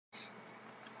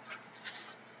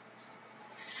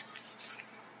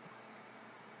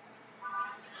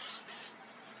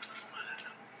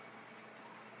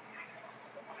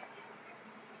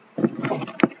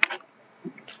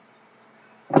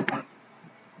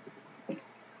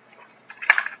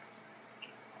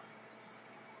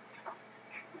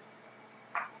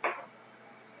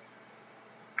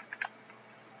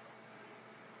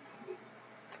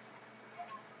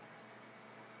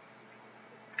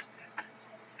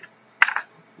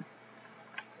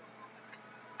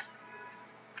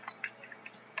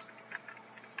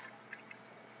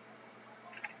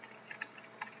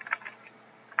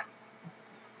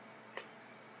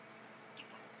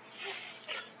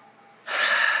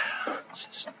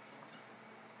Testing.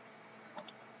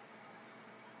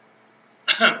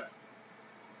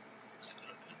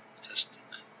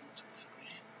 1, 2, 3.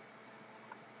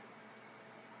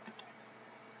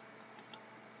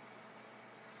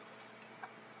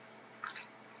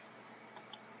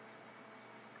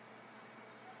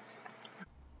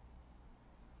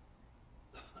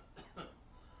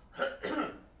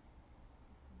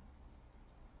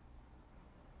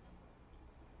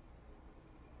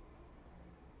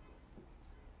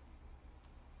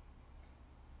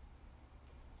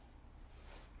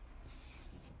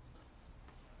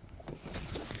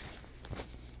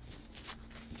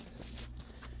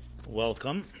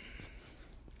 Welcome.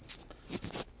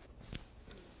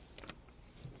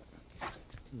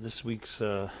 This week's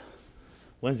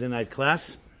Wednesday night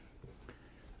class.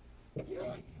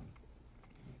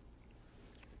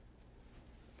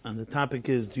 And the topic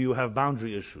is, do you have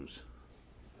boundary issues?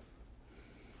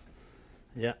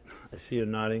 Yeah, I see you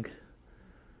nodding.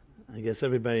 I guess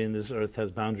everybody in this earth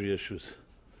has boundary issues.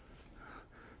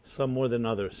 Some more than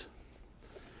others.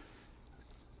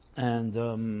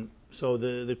 And so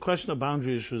the question of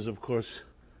boundary issues, of course,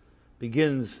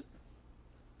 begins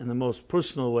in the most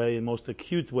personal way, the most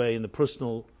acute way, in the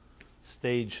personal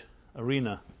stage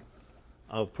arena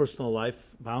of personal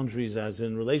life, boundaries as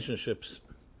in relationships.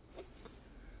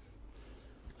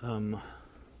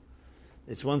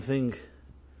 It's one thing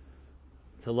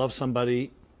to love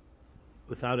somebody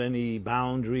without any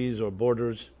boundaries or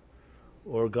borders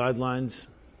or guidelines.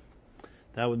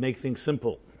 That would make things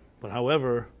simple. But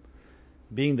however,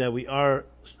 being that we are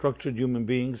structured human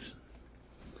beings,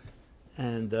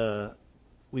 and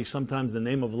we sometimes, in the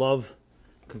name of love,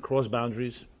 can cross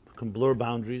boundaries, can blur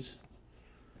boundaries.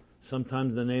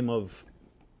 Sometimes, in the name of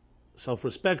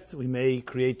self-respect, we may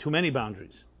create too many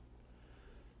boundaries.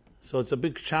 So it's a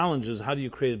big challenge, is how do you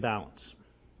create a balance?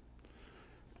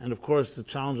 And of course, the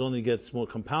challenge only gets more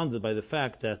compounded by the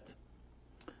fact that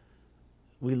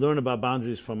we learn about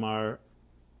boundaries from our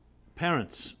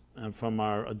parents and from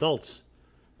our adults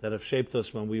that have shaped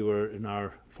us when we were in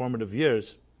our formative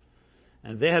years.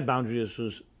 And if they had boundary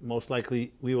issues, most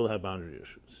likely we will have boundary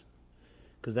issues.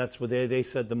 Because that's what they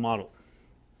set the model.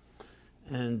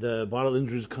 And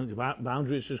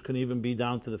boundary issues can even be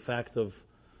down to the fact of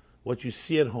what you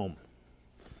see at home.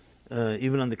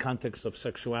 Even in the context of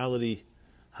sexuality,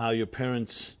 how your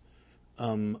parents,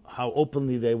 how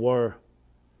openly they were.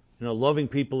 You know, loving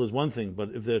people is one thing, but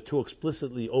if they're too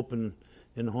explicitly open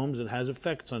in homes, it has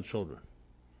effects on children.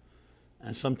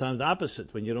 And sometimes the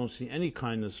opposite, when you don't see any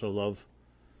kindness or love,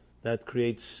 that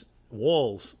creates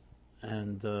walls.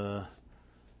 And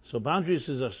so boundary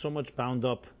issues are so much bound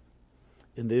up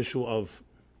in the issue of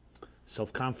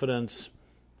self-confidence,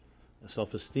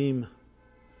 self-esteem.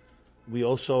 We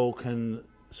also can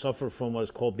suffer from what is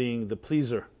called being the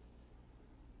pleaser,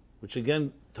 which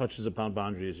again touches upon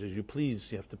boundaries. As you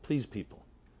have to please people.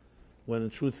 When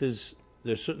the truth is,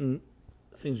 there's certain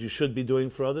things you should be doing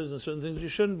for others and certain things you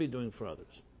shouldn't be doing for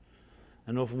others.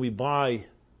 And often we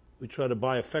try to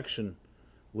buy affection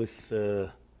with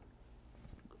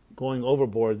going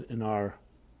overboard in our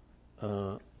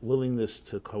willingness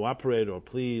to cooperate or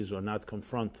please or not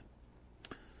confront.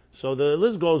 So the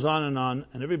list goes on, and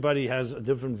everybody has a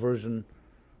different version,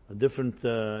 a different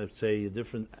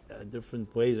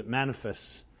ways it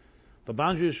manifests. But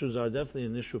boundary issues are definitely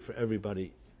an issue for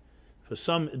everybody. For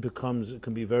some, it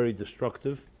can be very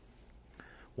destructive,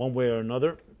 one way or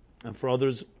another, and for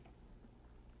others,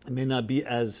 it may not be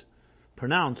as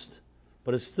pronounced,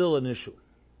 but it's still an issue.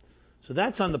 So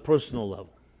that's on the personal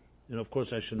level. You know, of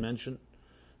course, I should mention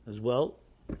as well,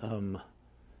 you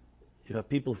have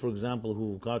people, for example,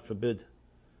 who, God forbid,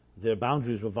 their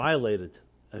boundaries were violated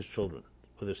as children,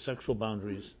 whether sexual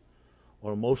boundaries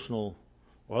or emotional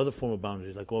or other form of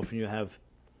boundaries. Like often you have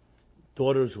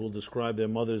daughters who will describe their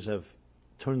mothers have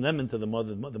turned them into the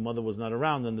mother. The mother was not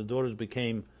around, and the daughters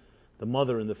became the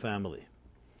mother in the family.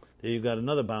 There you've got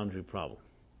another boundary problem.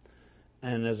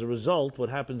 And as a result, what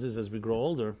happens is, as we grow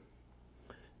older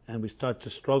and we start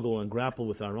to struggle and grapple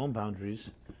with our own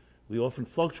boundaries, we often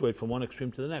fluctuate from one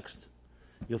extreme to the next.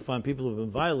 You'll find people who have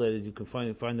been violated, you can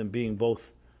find them being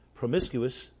both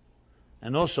promiscuous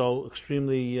and also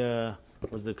extremely,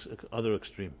 what's the other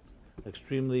extreme?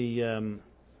 Extremely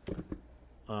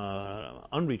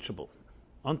unreachable,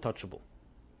 untouchable,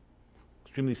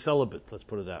 extremely celibate, let's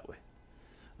put it that way.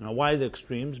 Now, why the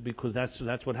extremes? Because that's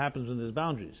what happens when there's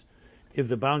boundaries. If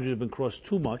the boundaries have been crossed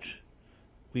too much,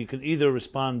 we can either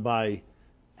respond by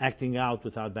acting out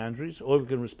without boundaries, or we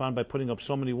can respond by putting up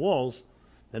so many walls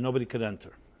that nobody could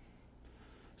enter.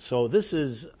 So this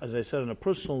is, as I said, on a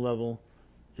personal level,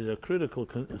 is a critical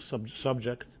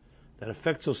subject that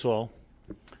affects us all.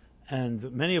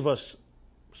 And many of us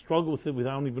struggle with it. We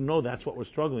don't even know that's what we're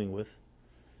struggling with.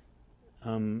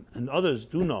 And others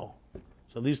do know.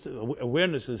 So at least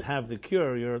awarenesses have the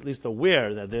cure. You're at least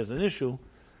aware that there's an issue,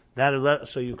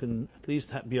 so you can at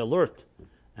least be alert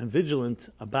and vigilant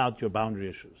about your boundary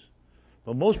issues.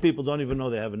 But most people don't even know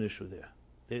they have an issue there.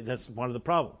 That's part of the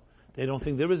problem. They don't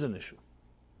think there is an issue.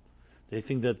 They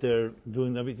think that they're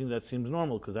doing everything that seems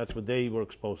normal because that's what they were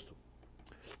exposed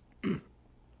to.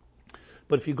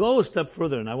 But if you go a step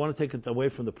further, and I want to take it away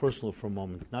from the personal for a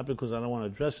moment, not because I don't want to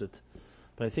address it,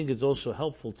 but I think it's also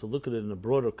helpful to look at it in a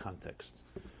broader context,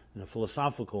 in a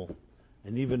philosophical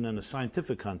and even in a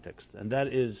scientific context. And that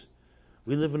is,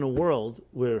 we live in a world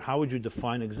where how would you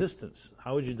define existence?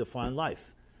 How would you define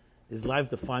life? Is life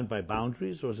defined by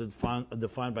boundaries, or is it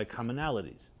defined by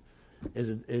commonalities?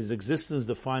 Is existence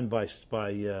defined by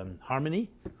harmony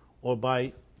or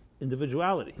by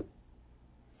individuality?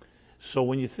 So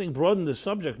when you broaden the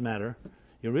subject matter,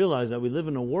 you realize that we live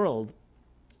in a world,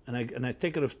 and I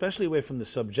take it especially away from the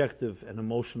subjective and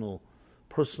emotional,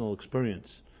 personal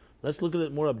experience. Let's look at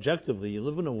it more objectively. You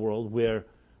live in a world where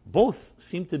both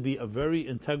seem to be a very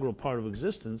integral part of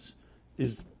existence,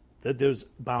 is that there's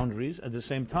boundaries. At the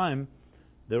same time,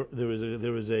 there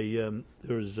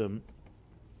is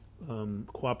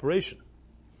cooperation.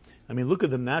 I mean, look at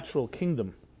the natural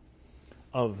kingdom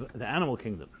of the animal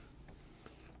kingdom,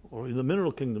 or the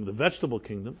mineral kingdom, the vegetable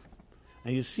kingdom,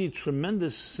 and you see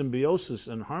tremendous symbiosis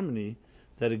and harmony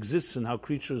that exists in how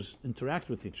creatures interact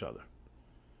with each other.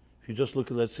 If you just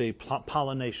look at, let's say,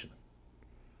 pollination,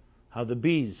 how the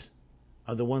bees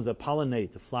are the ones that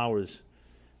pollinate the flowers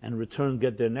and in return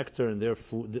get their nectar and their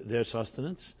food, their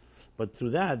sustenance, but through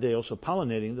that they're also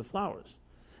pollinating the flowers.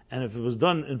 And if it was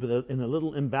done in a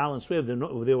little imbalanced way, if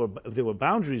there were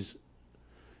boundaries,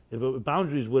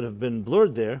 boundaries would have been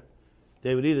blurred there,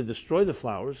 they would either destroy the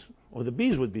flowers or the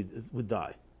bees would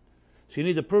die. So you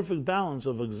need the perfect balance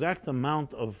of exact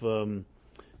amount of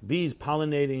bees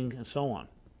pollinating and so on.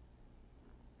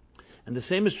 And the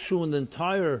same is true in the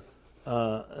entire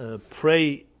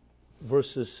prey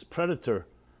versus predator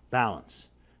balance.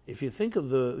 If you think of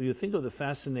the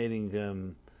fascinating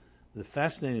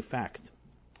fact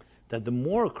that the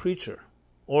more a creature,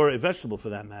 or a vegetable for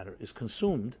that matter, is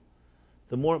consumed,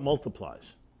 the more it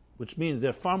multiplies, which means there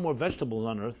are far more vegetables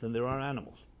on Earth than there are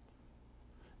animals.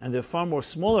 And there are far more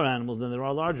smaller animals than there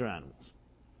are larger animals.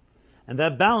 And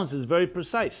that balance is very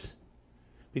precise.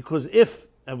 Because if,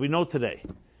 and we know today,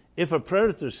 if a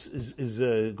predator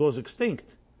goes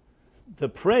extinct, the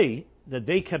prey that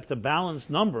they kept a balanced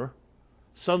number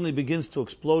suddenly begins to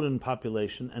explode in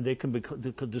population, and they can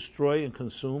destroy and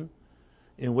consume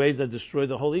in ways that destroy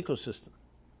the whole ecosystem.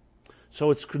 So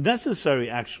it's necessary,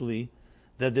 actually,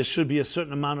 that there should be a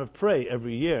certain amount of prey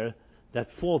every year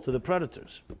that fall to the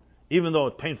predators. Even though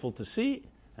it's painful to see,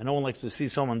 and no one likes to see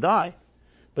someone die,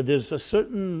 but there's a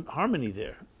certain harmony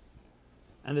there.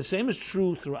 And the same is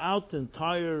true throughout the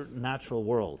entire natural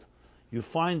world. You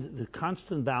find the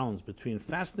constant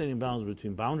fascinating balance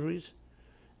between boundaries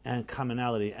and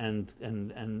commonality and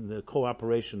the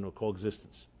cooperation or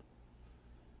coexistence.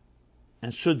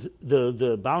 And should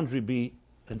the boundary be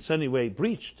in any way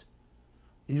breached,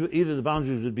 either the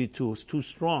boundaries would be too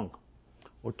strong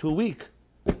or too weak,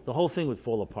 the whole thing would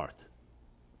fall apart.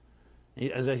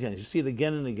 As again, you see it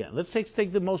again and again. Let's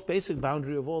take the most basic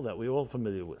boundary of all that we're all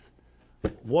familiar with.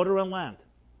 Water and land.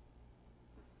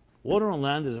 Water and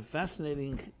land is a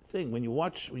fascinating thing. When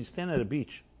you stand at a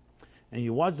beach and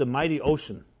you watch the mighty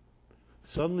ocean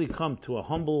suddenly come to a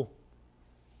humble,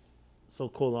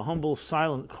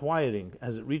 silent quieting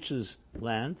as it reaches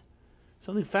land,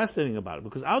 something fascinating about it.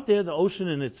 Because out there, the ocean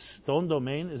in its own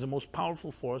domain is the most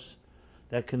powerful force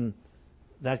that can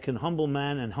humble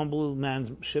man and humble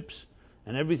man's ships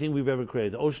and everything we've ever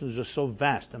created. The ocean is just so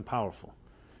vast and powerful.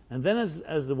 And then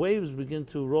as the waves begin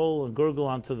to roll and gurgle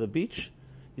onto the beach,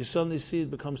 you suddenly see it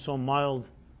become so mild.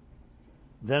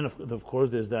 Then, of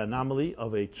course, there's the anomaly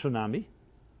of a tsunami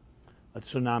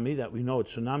that we know, a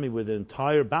tsunami where the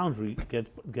entire boundary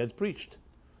gets breached.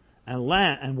 And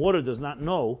water does not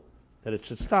know that it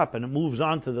should stop, and it moves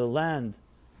onto the land,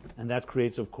 and that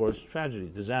creates, of course, tragedy,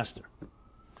 disaster.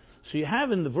 So you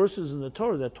have in the verses in the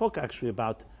Torah that talk actually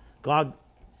about God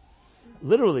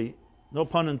literally, no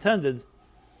pun intended,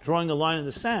 drawing a line in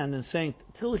the sand and saying,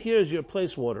 till here is your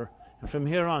place, water, and from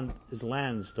here on is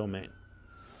land's domain.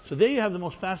 So there you have the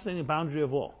most fascinating boundary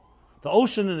of all. The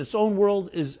ocean in its own world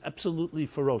is absolutely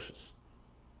ferocious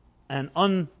and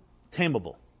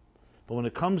untamable. But when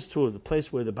it comes to the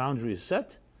place where the boundary is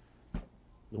set,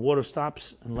 the water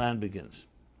stops and land begins.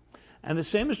 And the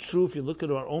same is true if you look at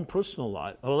our own personal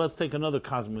life. Oh, let's take another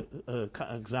cosmic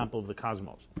example of the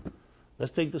cosmos.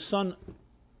 Let's take the sun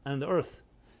and the earth.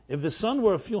 If the sun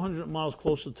were a few hundred miles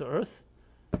closer to earth,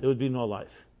 there would be no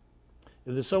life.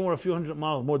 If the sun were a few hundred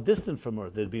miles more distant from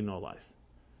earth, there'd be no life.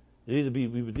 We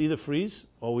would either freeze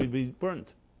or we'd be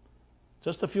burned.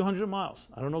 Just a few hundred miles.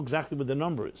 I don't know exactly what the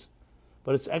number is.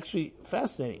 But it's actually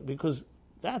fascinating because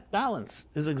that balance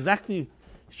is exactly,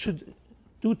 should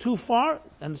do too far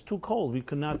and it's too cold. We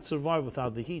could not survive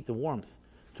without the heat, the warmth.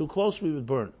 Too close, we would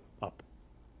burn up.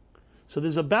 So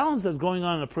there's a balance that's going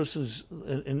on in a person's,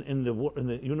 in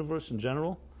the universe in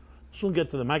general. We'll soon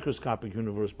get to the microscopic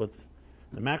universe, but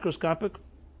the macroscopic,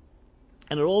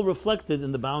 and they're all reflected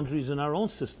in the boundaries in our own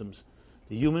systems.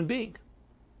 The human being.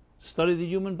 Study the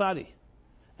human body.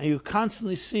 And you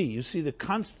constantly see the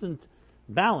constant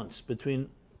balance between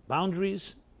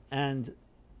boundaries and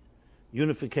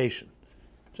unification.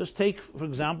 Just take, for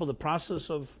example, the process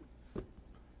of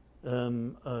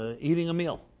eating a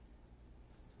meal,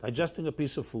 digesting a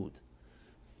piece of food.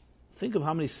 Think of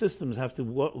how many systems have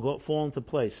to fall into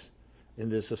place in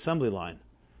this assembly line.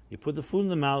 You put the food in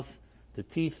the mouth, the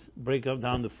teeth break up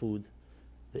down the food,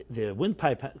 the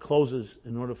windpipe closes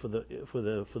in order for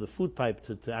the food pipe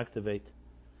to activate.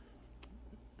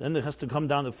 Then it has to come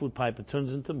down the food pipe, it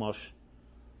turns into mush.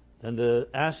 Then the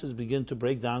acids begin to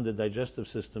break down the digestive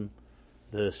system,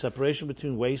 the separation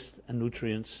between waste and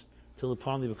nutrients, till it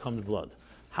finally becomes blood.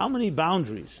 How many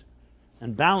boundaries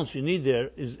and balance you need there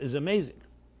is amazing.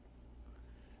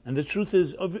 And the truth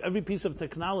is, every piece of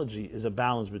technology is a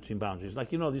balance between boundaries.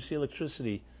 Like, you see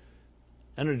electricity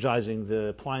energizing the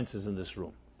appliances in this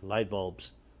room, the light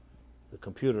bulbs, the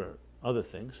computer, other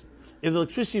things. If the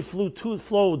electricity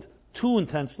flowed too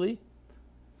intensely,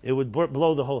 it would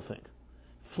blow the whole thing.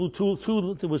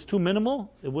 It was too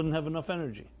minimal, it wouldn't have enough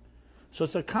energy. So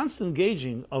it's a constant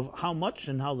gauging of how much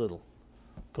and how little.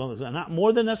 Not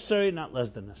more than necessary, not less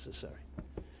than necessary.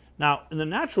 Now, in the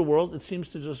natural world, it seems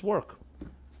to just work.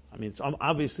 I mean, it's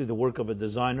obviously the work of a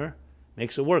designer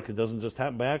makes it work. It doesn't just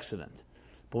happen by accident.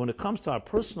 But when it comes to our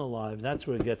personal lives, that's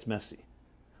where it gets messy.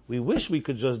 We wish we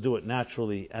could just do it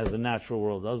naturally as the natural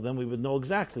world does. Then we would know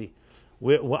exactly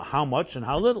how much and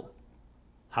how little,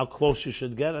 how close you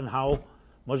should get, and how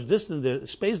much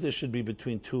space there should be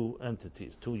between two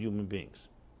entities, two human beings.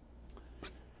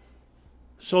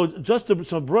 So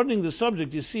broadening the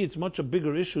subject, you see it's much a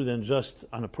bigger issue than just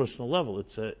on a personal level.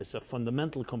 It's a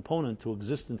fundamental component to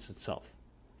existence itself.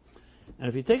 And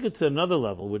if you take it to another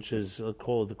level, which is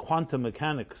called the quantum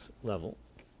mechanics level,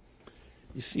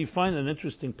 you find an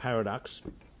interesting paradox,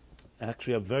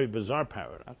 actually a very bizarre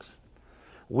paradox,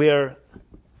 where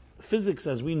physics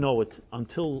as we know it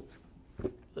until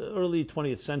the early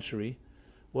 20th century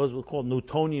was what's called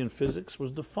Newtonian physics,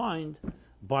 was defined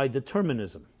by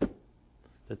determinism.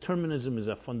 Determinism is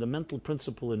a fundamental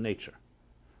principle in nature.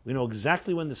 We know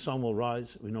exactly when the sun will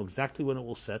rise. We know exactly when it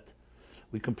will set.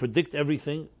 We can predict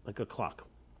everything like a clock.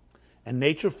 And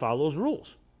nature follows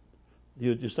rules.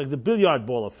 It's like the billiard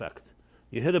ball effect.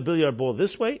 You hit a billiard ball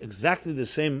this way, exactly the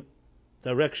same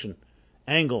direction,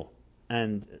 angle,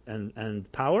 and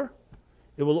power.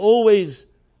 It will always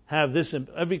have this.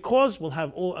 Every cause will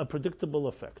have a predictable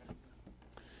effect.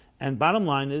 And bottom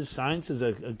line is, science is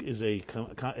a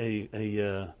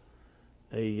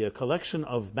collection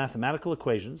of mathematical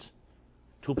equations.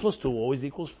 2 + 2 always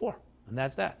equals 4, and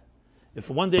that's that. If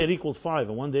one day it equaled 5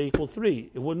 and one day it equaled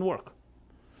 3, it wouldn't work.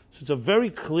 So it's a very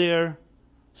clear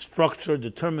structure,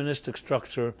 deterministic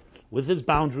structure, with its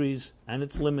boundaries and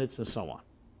its limits and so on.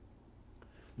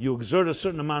 You exert a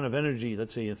certain amount of energy,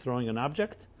 let's say you're throwing an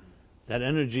object, that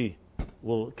energy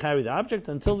will carry the object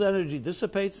until the energy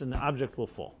dissipates and the object will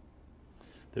fall.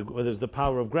 Whether it's the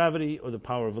power of gravity or the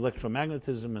power of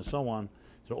electromagnetism and so on,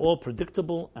 they're all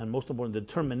predictable and, most important,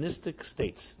 deterministic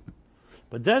states.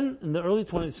 But then, in the early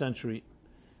 20th century,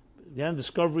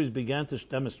 discoveries began to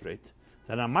demonstrate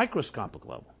that on a microscopic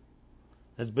level,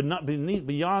 that's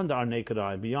beyond our naked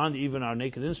eye, beyond even our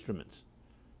naked instruments.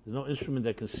 There's no instrument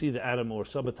that can see the atom or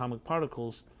subatomic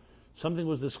particles. Something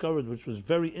was discovered which was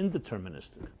very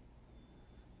indeterministic.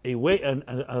 A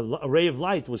ray of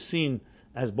light was seen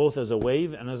as both as a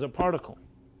wave and as a particle.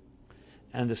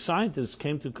 And the scientists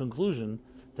came to the conclusion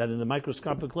that in the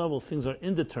microscopic level, things are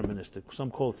indeterministic,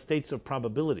 some call it states of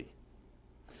probability,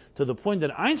 to the point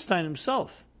that Einstein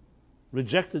himself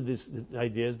rejected these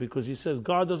ideas because he says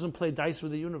God doesn't play dice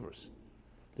with the universe.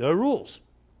 There are rules.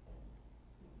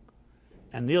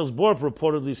 And Niels Bohr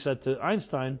reportedly said to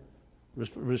Einstein,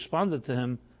 responded to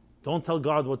him, don't tell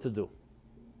God what to do.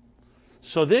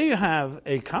 So there you have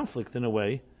a conflict, in a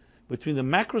way, between the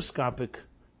macroscopic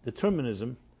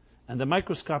determinism and the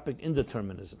microscopic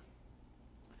indeterminism.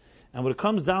 And what it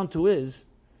comes down to is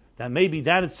that maybe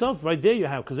that itself, right there you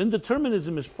have, because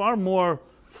indeterminism is far more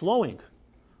flowing,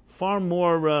 far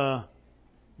more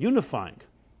unifying.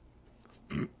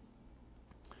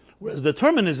 Whereas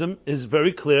determinism is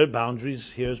very clear,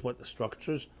 boundaries, here's what the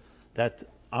structures that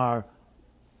are,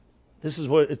 this is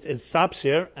where it stops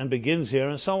here and begins here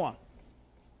and so on.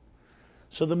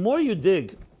 So the more you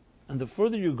dig and the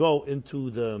further you go into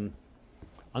the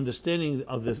understanding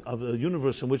of this, of the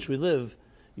universe in which we live,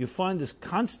 you find this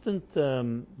constant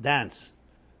dance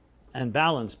and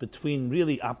balance between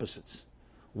really opposites.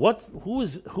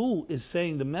 Who is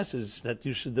saying the message that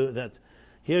you should do that?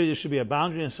 Here there should be a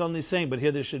boundary, and suddenly saying, but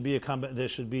here there should be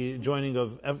a joining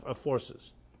of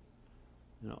forces.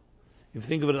 You know, if you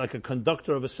think of it like a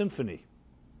conductor of a symphony,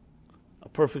 a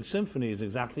perfect symphony is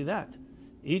exactly that.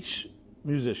 Each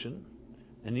musician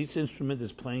and each instrument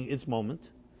is playing its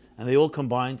moment, and they all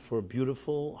combine for a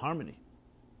beautiful harmony.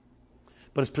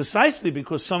 But it's precisely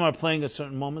because some are playing at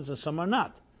certain moments and some are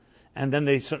not, and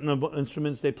then certain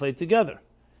instruments they play together,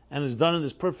 and it's done in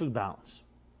this perfect balance.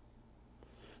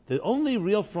 The only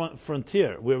real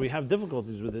frontier where we have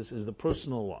difficulties with this is the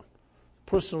personal one,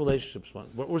 personal relationships one.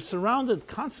 But we're surrounded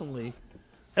constantly.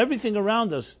 Everything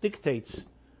around us dictates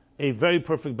a very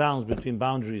perfect balance between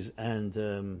boundaries and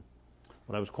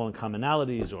what I was calling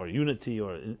commonalities or unity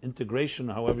or integration,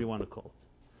 or however you want to call it.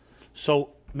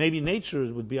 So maybe nature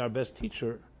would be our best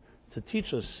teacher to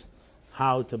teach us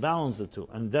how to balance the two.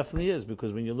 And it definitely is,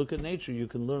 because when you look at nature, you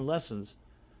can learn lessons.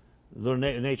 Learn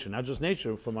nature, not just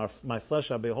nature. From my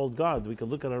flesh I behold God. We can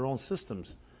look at our own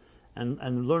systems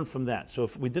and learn from that. So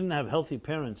if we didn't have healthy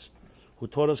parents who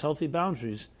taught us healthy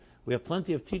boundaries, we have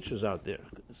plenty of teachers out there.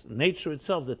 It's nature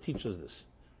itself that teaches this.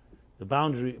 The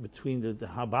boundary between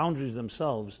how boundaries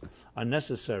themselves are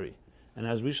necessary. And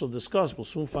as we shall discuss, we'll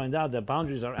soon find out that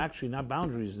boundaries are actually not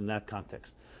boundaries in that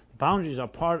context. Boundaries are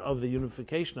part of the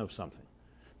unification of something.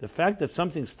 The fact that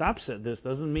something stops at this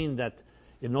doesn't mean that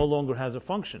it no longer has a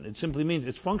function. It simply means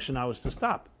its function now is to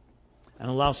stop and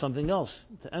allow something else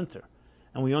to enter.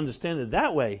 And we understand it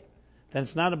that way, then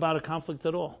it's not about a conflict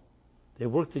at all. They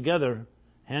work together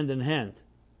hand in hand.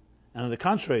 And on the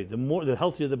contrary, the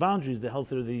healthier the boundaries, the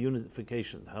healthier the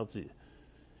unification.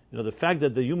 The fact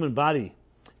that the human body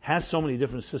has so many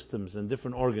different systems and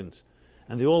different organs,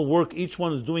 and they all work, each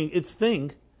one is doing its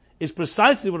thing, is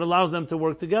precisely what allows them to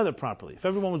work together properly. If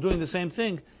everyone was doing the same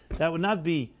thing, that would not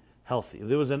be healthy. If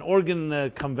there was an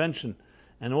organ convention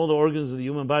and all the organs of the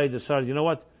human body decided, you know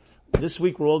what, this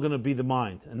week we're all going to be the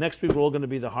mind, and next week we're all going to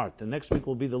be the heart, and next week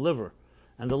will be the liver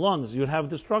and the lungs, you'd have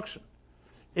destruction.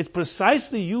 It's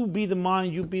precisely you be the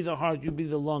mind, you be the heart, you be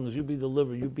the lungs, you be the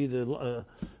liver, you be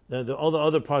all the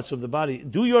other parts of the body.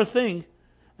 Do your thing,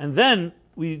 and then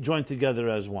we join together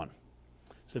as one.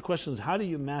 So the question is, how do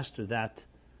you master that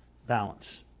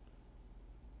balance?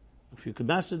 If you can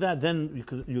master that, then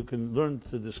you can learn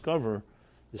to discover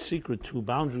the secret to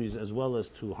boundaries as well as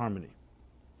to harmony.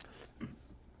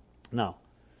 Now,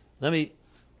 let me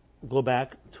go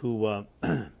back to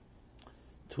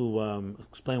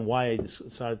explain why I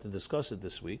decided to discuss it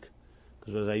this week.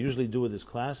 Because what I usually do with this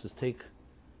class is take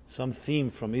some theme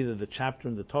from either the chapter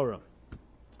in the Torah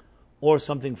or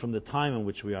something from the time in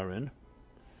which we are in,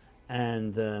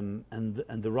 and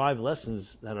derive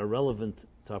lessons that are relevant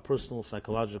to our personal,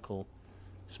 psychological,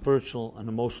 spiritual, and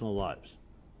emotional lives.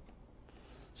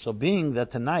 So being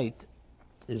that tonight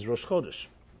is Rosh Chodesh,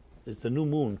 is the new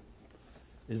moon,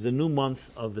 is the new month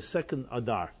of the second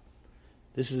Adar.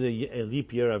 This is a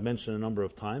leap year I've mentioned a number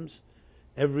of times.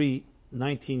 Every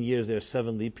 19 years there are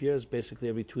 7 leap years. Basically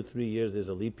every 2-3 years there's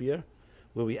a leap year,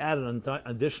 where we add an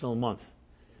additional month.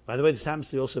 By the way, this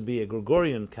happens to also be a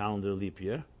Gregorian calendar leap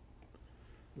year,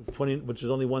 which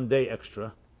is only one day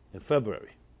extra in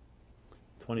February,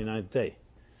 29th day.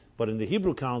 But in the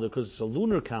Hebrew calendar, because it's a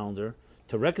lunar calendar,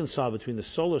 to reconcile between the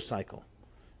solar cycle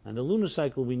and the lunar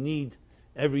cycle, we need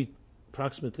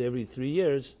approximately every 3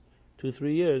 years,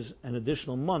 2-3 years, an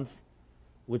additional month,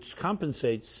 which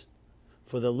compensates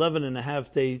for the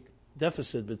 11.5 day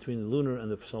deficit between the lunar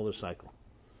and the solar cycle.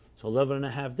 So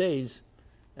 11.5 days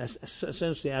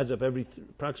essentially adds up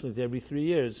approximately every 3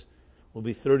 years, will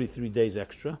be 33 days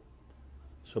extra.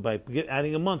 So by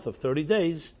adding a month of 30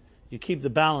 days, you keep the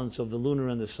balance of the lunar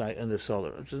and the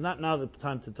solar, which is not now the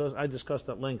time to talk. I discussed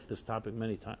at length this topic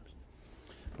many times.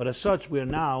 But as such, we are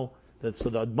now, so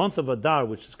the month of Adar,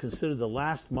 which is considered the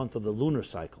last month of the lunar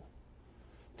cycle.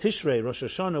 Tishrei, Rosh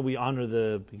Hashanah, we honor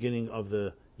the beginning of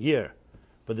the year.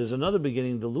 But there's another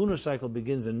beginning. The lunar cycle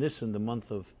begins in Nisan, the month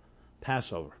of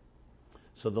Passover.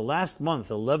 So the last month,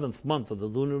 the 11th month of the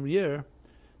lunar year,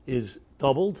 is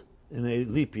doubled in a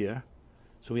leap year.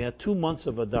 So we had 2 months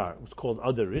of Adar. It was called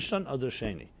Adar Rishon, Adar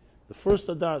Sheni. The first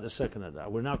Adar, the second Adar.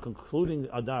 We're now concluding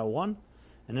Adar 1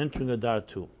 and entering Adar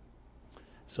 2.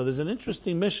 So there's an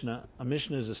interesting Mishnah. A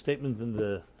Mishnah is a statement in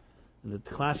the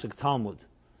classic Talmud.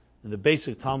 In the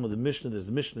basic Talmud, the Mishnah, there's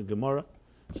the Mishnah Gemara.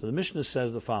 So the Mishnah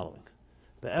says the following.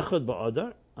 Be'echad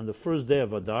ba'adar, on the first day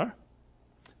of Adar,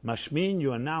 mashmin,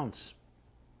 you announce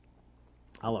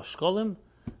ala shkolim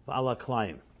v'ala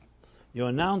klayim. You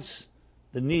announce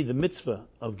the need, the mitzvah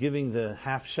of giving the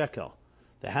half shekel,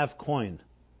 the half coin,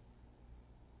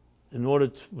 in order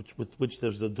to, with which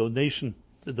there's the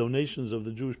donations of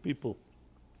the Jewish people,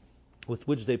 with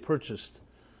which they purchased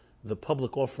the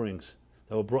public offerings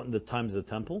that were brought in the times of the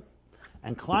temple.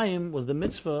 And klayim was the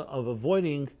mitzvah of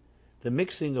avoiding the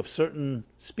mixing of certain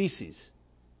species.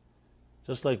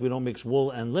 Just like we don't mix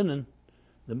wool and linen,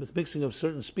 the mixing of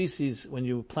certain species when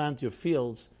you plant your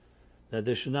fields, that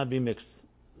they should not be mixed.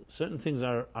 Certain things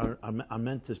are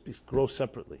meant to grow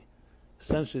separately.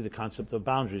 Essentially the concept of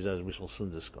boundaries, as we shall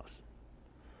soon discuss.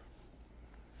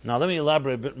 Now let me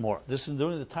elaborate a bit more. This is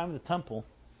during the time of the temple,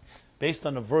 based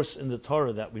on a verse in the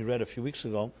Torah that we read a few weeks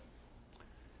ago.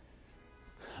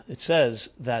 It says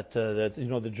that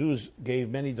the Jews gave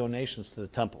many donations to the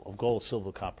temple of gold,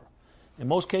 silver, copper. In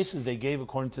most cases, they gave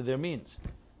according to their means.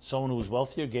 Someone who was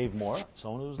wealthier gave more,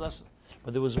 someone who was less.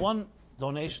 But there was one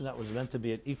donation that was meant to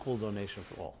be an equal donation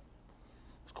for all.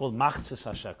 It's called machzis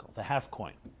hashekel, the half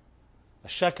coin. A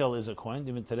shekel is a coin.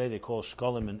 Even today they call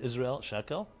shkolim in Israel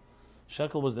shekel.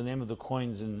 Shekel was the name of the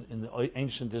coins in the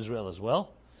ancient Israel as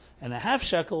well. And a half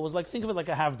shekel was think of it like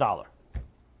a $50.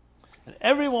 And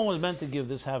everyone was meant to give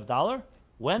this $50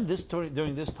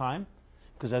 during this time,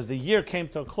 because as the year came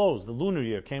to a close, the lunar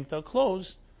year came to a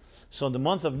close, so in the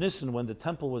month of Nisan, when the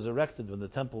temple was erected, when the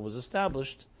temple was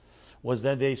established, was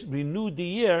that they renewed the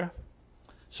year,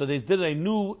 so they did a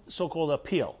new so-called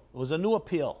appeal. It was a new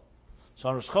appeal. So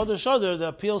on Rosh Chodesh Adar, the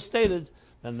appeal stated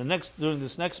that during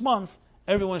this next month,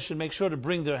 everyone should make sure to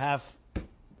bring their half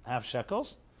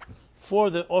shekels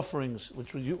for the offerings,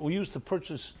 which were used to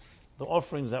purchase the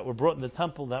offerings that were brought in the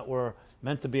temple that were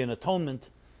meant to be an atonement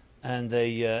and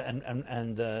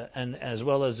as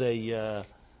well as a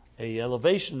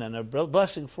elevation and a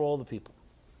blessing for all the people.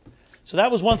 So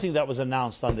that was one thing that was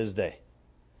announced on this day.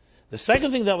 The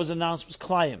second thing that was announced was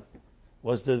klayim,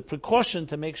 was the precaution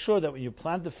to make sure that when you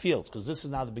plant the fields, because this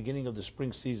is now the beginning of the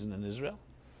spring season in Israel,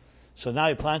 so now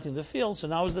you're planting the fields, so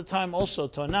now is the time also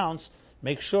to announce,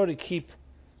 make sure to keep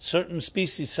certain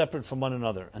species separate from one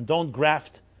another and don't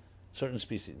graft certain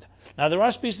species. Now there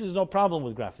are species, no problem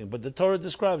with grafting, but the Torah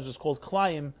describes what's called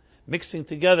klayim, mixing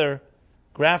together,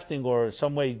 grafting, or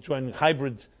some way joining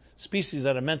hybrid species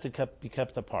that are meant to be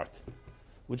kept apart,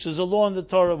 which is a law in the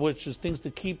Torah, which is things to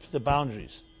keep the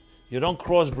boundaries. You don't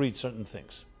crossbreed certain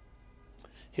things.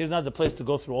 Here's not the place to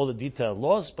go through all the detailed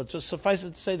laws, but just suffice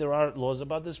it to say there are laws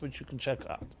about this which you can check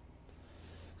out.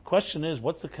 The question is,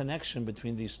 what's the connection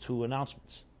between these two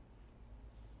announcements?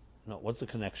 What's the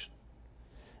connection?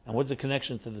 And what's the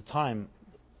connection to the time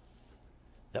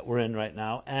that we're in right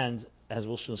now? And as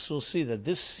we'll soon see, that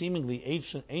this seemingly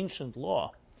ancient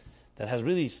law that has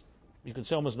really, you can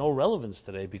say, almost no relevance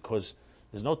today, because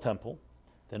there's no temple,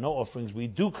 there are no offerings. We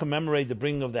do commemorate the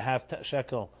bringing of the half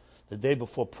shekel the day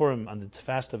before Purim on the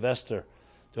fast of Esther.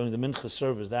 During the mincha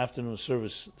service, the afternoon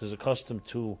service, there's a custom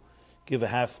to give a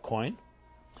half coin.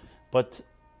 But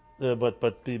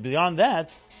beyond that,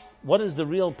 what is the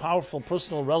real powerful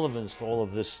personal relevance to all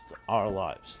of this, to our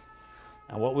lives?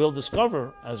 And what we'll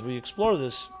discover as we explore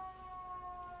this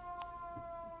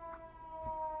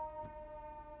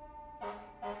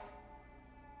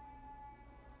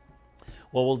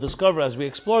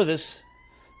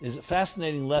is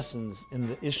fascinating lessons in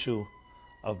the issue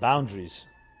of boundaries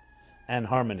and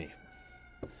harmony.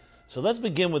 So let's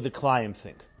begin with the klayim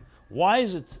thing. Why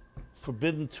is it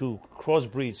forbidden to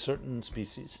crossbreed certain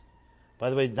species? By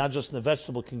the way, not just in the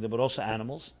vegetable kingdom, but also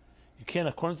animals. You can't,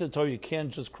 according to the Torah, you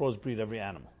can't just crossbreed every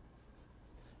animal.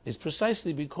 It's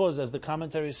precisely because, as the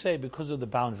commentaries say, because of the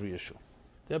boundary issue.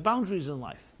 There are boundaries in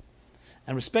life.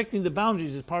 And respecting the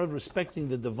boundaries is part of respecting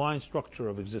the divine structure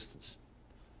of existence.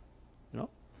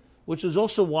 Which is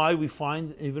also why we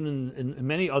find, even in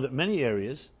many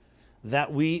areas,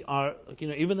 that we are,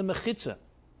 even the mechitza,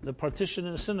 the partition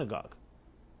in a synagogue,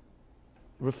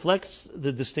 reflects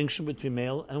the distinction between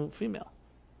male and female.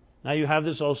 Now you have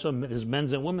this also, there's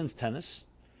men's and women's tennis,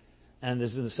 and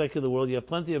there's in the secular world you have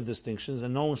plenty of distinctions,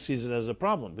 and no one sees it as a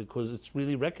problem, because it's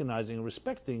really recognizing and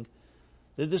respecting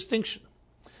the distinction.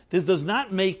 This does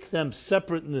not make them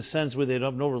separate in the sense where they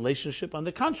have no relationship. On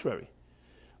the contrary,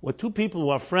 where two people who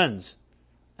are friends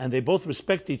and they both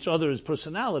respect each other's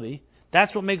personality,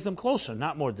 that's what makes them closer,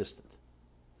 not more distant.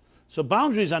 So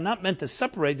boundaries are not meant to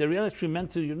separate, they're actually meant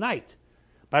to unite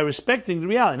by respecting the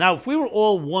reality. Now, if we were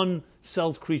all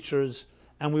one-celled creatures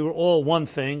and we were all one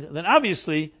thing, then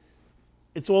obviously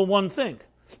it's all one thing.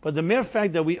 But the mere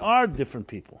fact that we are different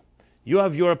people, you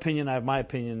have your opinion, I have my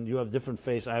opinion, you have a different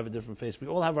face, I have a different face, we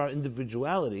all have our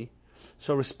individuality.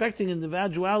 So respecting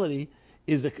individuality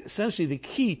is essentially the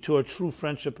key to a true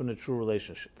friendship and a true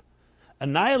relationship.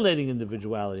 Annihilating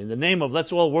individuality in the name of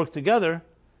let's all work together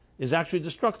is actually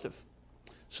destructive.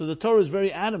 So the Torah is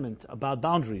very adamant about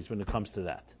boundaries when it comes to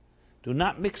that. Do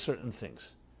not mix certain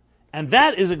things. And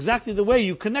that is exactly the way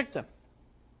you connect them.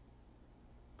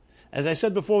 As I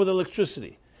said before with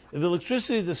electricity, if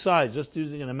electricity decides, just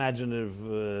using an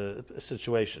imaginative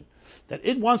situation, that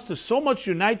it wants to so much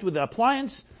unite with the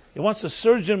appliance, it wants to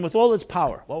surge in with all its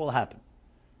power, what will happen?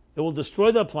 It will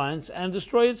destroy the appliance and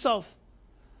destroy itself.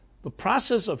 The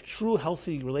process of true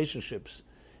healthy relationships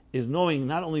is knowing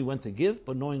not only when to give,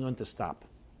 but knowing when to stop.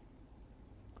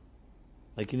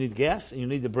 Like you need gas and you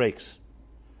need the brakes.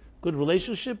 Good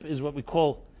relationship is what we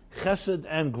call chesed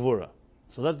and gvura.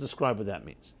 So let's describe what that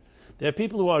means. There are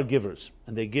people who are givers,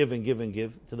 and they give and give and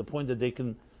give to the point that they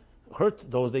can hurt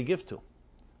those they give to,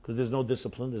 because there's no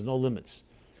discipline, there's no limits.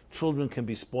 Children can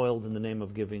be spoiled in the name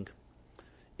of giving.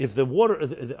 If the water,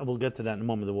 we'll get to that in a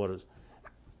moment, the waters.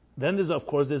 Then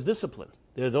there's discipline.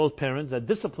 There are those parents that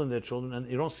discipline their children and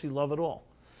you don't see love at all.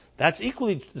 That's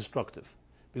equally destructive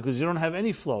because you don't have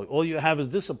any flow. All you have is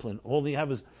discipline. All you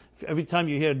have is, every time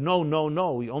you hear no, no,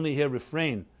 no, you only hear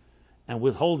refrain and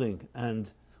withholding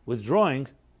and withdrawing.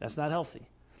 That's not healthy.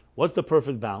 What's the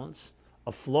perfect balance?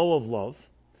 A flow of love,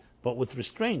 but with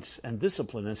restraints and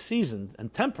discipline and seasoned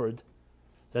and tempered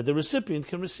that the recipient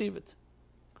can receive it.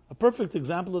 A perfect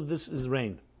example of this is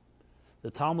rain.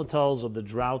 The Talmud tells of the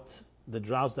droughts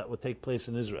that would take place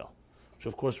in Israel, which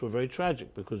of course were very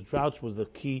tragic because droughts was the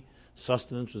key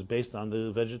sustenance, was based on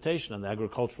the vegetation, on the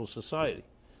agricultural society.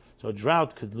 So a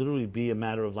drought could literally be a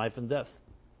matter of life and death.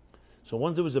 So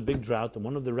once there was a big drought, and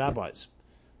one of the rabbis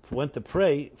went to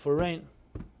pray for rain.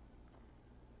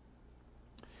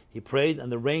 He prayed,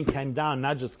 and the rain came down,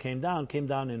 not just came down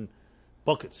in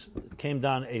buckets. It came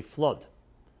down a flood.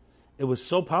 It was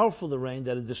so powerful, the rain,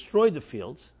 that it destroyed the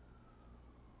fields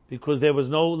because there was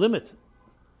no limit.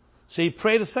 So he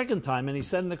prayed a second time, and he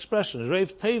said an expression,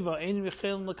 Reiv teva ein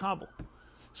michel l'kabel.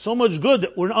 So much good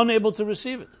that we're unable to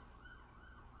receive it.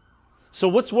 So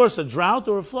what's worse, a drought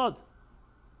or a flood?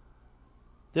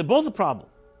 They're both a problem.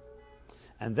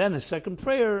 And then his second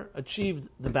prayer achieved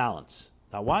the balance.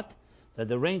 Now what? That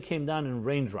the rain came down in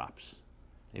raindrops.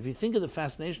 If you think of the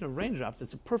fascination of raindrops,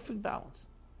 it's a perfect balance.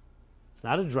 It's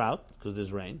not a drought, because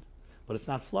there's rain, but it's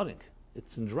not flooding.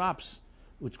 It's in drops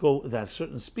which go at a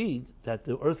certain speed that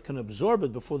the earth can absorb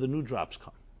it before the new drops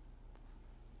come.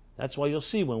 That's why you'll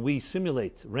see when we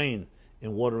simulate rain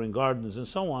in watering gardens and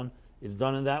so on, it's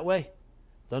done in that way.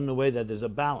 Done in a way that there's a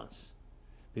balance.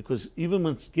 Because even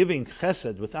when giving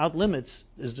chesed without limits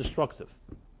is destructive.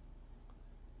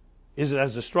 Is it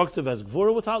as destructive as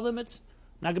gvura without limits?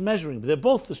 Not measuring, but they're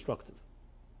both destructive.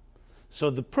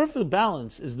 So the perfect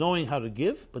balance is knowing how to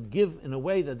give, but give in a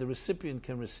way that the recipient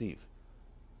can receive.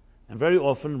 And very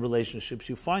often in relationships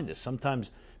you find this.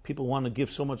 Sometimes people want to give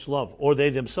so much love, or they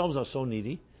themselves are so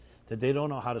needy that they don't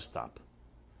know how to stop.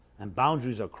 And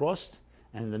boundaries are crossed,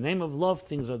 and in the name of love,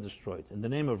 things are destroyed. In the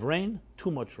name of rain,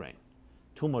 too much rain.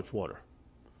 Too much water.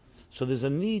 So there's a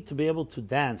need to be able to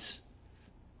dance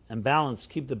and balance,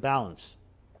 keep the balance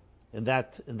in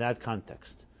that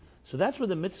context. So that's where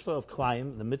the mitzvah of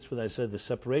Klayim, the mitzvah that I said, the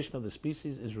separation of the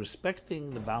species, is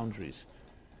respecting the boundaries.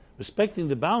 Respecting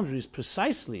the boundaries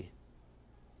precisely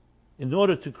in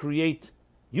order to create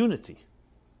unity.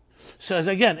 So as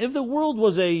again, if the world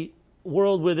was a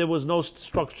world where there was no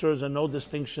structures and no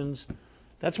distinctions,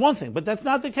 that's one thing, but that's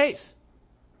not the case.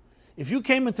 If you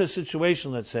came into a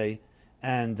situation, let's say,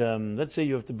 and let's say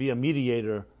you have to be a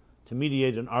mediator to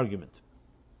mediate an argument,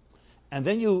 and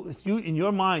then you in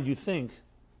your mind you think,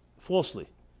 falsely,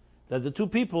 that the two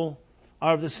people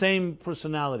are of the same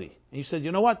personality, and you said,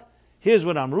 you know what, here's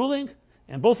what I'm ruling,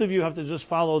 and both of you have to just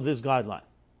follow this guideline.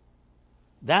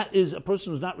 That is a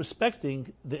person who's not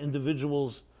respecting the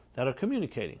individuals that are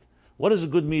communicating. What does a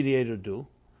good mediator do?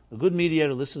 A good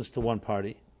mediator listens to one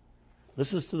party,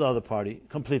 listens to the other party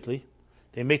completely.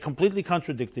 They may completely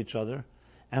contradict each other,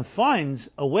 and finds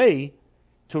a way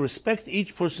to respect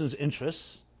each person's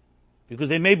interests, because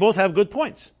they may both have good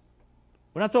points.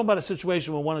 We're not talking about a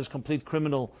situation where one is complete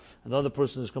criminal and the other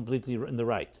person is completely in the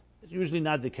right. It's usually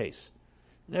not the case.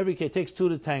 In every case, it takes two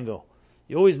to tango.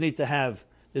 You always need to have,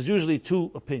 there's usually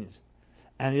two opinions.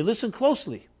 And you listen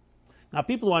closely. Now,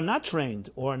 people who are not trained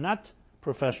or are not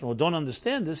professional or don't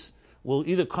understand this will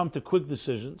either come to quick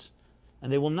decisions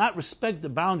and they will not respect the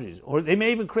boundaries, or they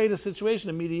may even create a situation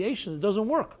of mediation that doesn't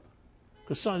work.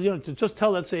 Because to just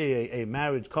tell, let's say, a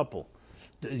married couple,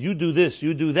 you do this,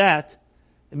 you do that,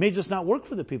 it may just not work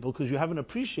for the people because you haven't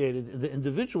appreciated the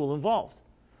individual involved.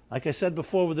 Like I said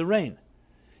before with the rain,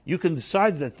 you can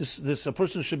decide that this a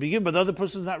person should be given, but the other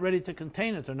person is not ready to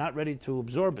contain it or not ready to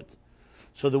absorb it.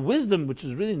 So the wisdom which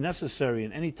is really necessary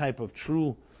in any type of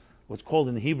true, what's called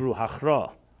in Hebrew,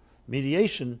 hachra,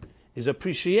 mediation, is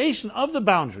appreciation of the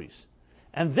boundaries.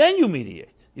 And then you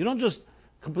mediate. You don't just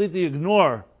completely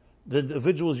ignore the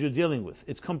individuals you're dealing with.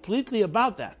 It's completely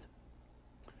about that.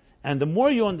 And the more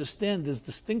you understand this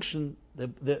distinction,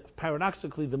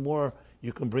 paradoxically, the more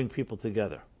you can bring people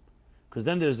together. Because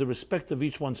then there's the respect of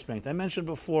each one's strength. I mentioned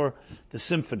before the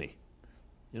symphony.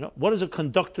 What does a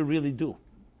conductor really do?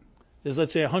 There's,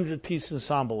 let's say, 100-piece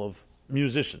ensemble of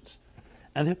musicians.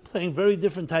 And they're playing very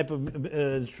different type of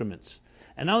instruments.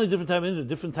 And not only different type of instruments,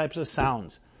 different types of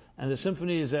sounds. And the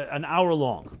symphony is an hour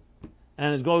long.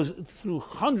 And it goes through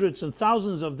hundreds and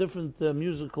thousands of different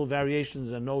musical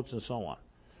variations and notes and so on.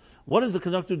 What is the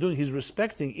conductor doing? He's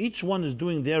respecting. Each one is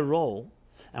doing their role.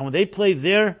 And when they play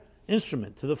their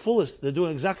instrument to the fullest, they're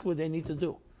doing exactly what they need to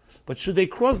do. But should they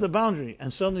cross the boundary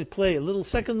and suddenly play a little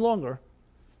second longer,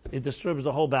 it disturbs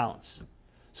the whole balance.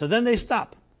 So then they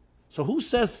stop. So who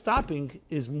says stopping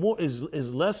is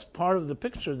less part of the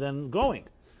picture than going?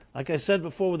 Like I said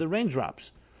before with the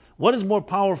raindrops. What is more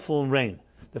powerful in rain?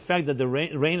 The fact that the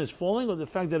rain is falling, or the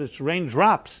fact that it's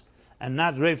raindrops and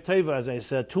not Rev Teva, as I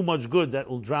said, too much good that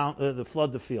will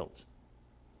flood the fields?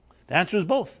 The answer is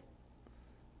both.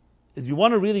 If you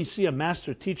want to really see a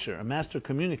master teacher, a master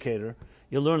communicator,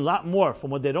 you'll learn a lot more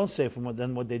from what they don't say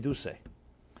than what they do say.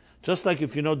 Just like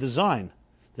if you know design,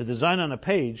 the design on a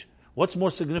page, what's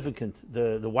more significant,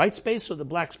 the white space or the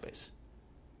black space?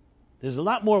 There's a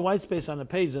lot more white space on a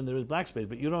page than there is black space,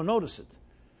 but you don't notice it.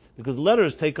 Because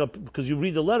letters take up, because you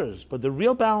read the letters. But the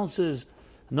real balance is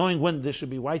knowing when there should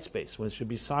be white space, when there should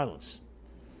be silence.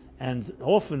 And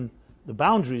often the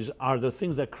boundaries are the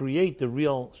things that create the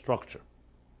real structure.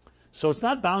 So it's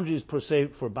not boundaries per se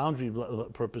for boundary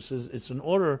purposes, it's in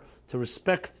order to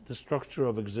respect the structure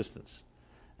of existence.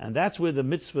 And that's where the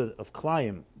mitzvah of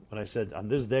Klayim, what I said, on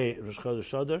this day, Rosh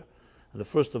Chodesh Adar, the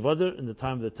first of Adar, in the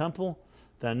time of the temple,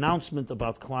 the announcement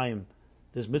about Klayim,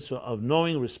 this mitzvah of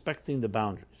knowing, respecting the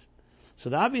boundaries. So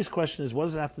the obvious question is, what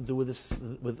does it have to do with this,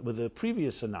 with the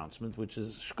previous announcement, which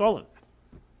is Shkolim?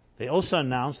 They also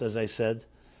announced, as I said,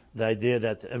 the idea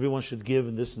that everyone should give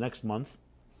in this next month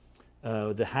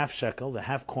the half shekel, the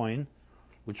half coin,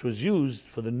 which was used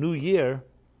for the new year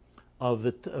of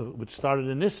which started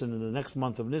in Nisan, in the next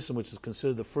month of Nisan, which is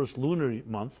considered the first lunar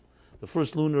month, the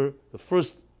first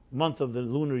month of the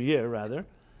lunar year, rather,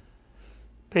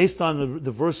 based on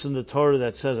the verse in the Torah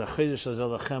that says,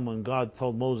 when God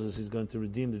told Moses he's going to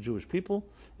redeem the Jewish people.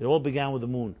 It all began with the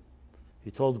moon.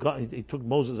 He took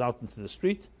Moses out into the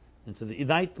street, into the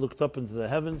night, looked up into the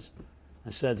heavens,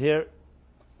 and said, here,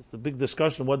 it's the big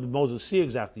discussion, what did Moses see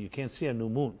exactly? You can't see a new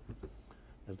moon.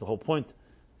 That's the whole point.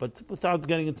 But without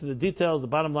getting into the details, the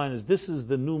bottom line is this is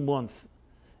the new month.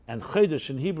 And Chodesh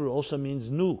in Hebrew also means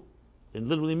new. It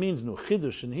literally means new.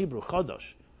 Chidush in Hebrew,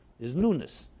 Chodosh, is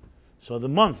newness. So the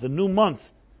new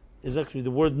month, is actually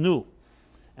the word new.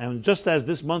 And just as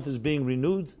this month is being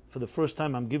renewed, for the first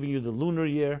time I'm giving you the lunar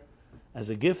year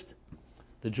as a gift,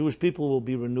 the Jewish people will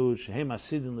be renewed.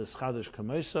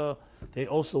 They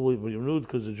also will be renewed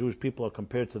because the Jewish people are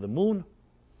compared to the moon.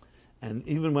 And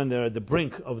even when they're at the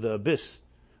brink of the abyss,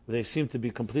 where they seem to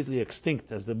be completely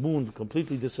extinct, as the moon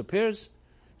completely disappears,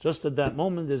 just at that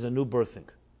moment there's a new birthing.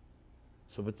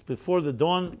 So before the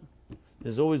dawn,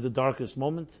 there's always the darkest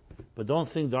moment, but don't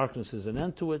think darkness is an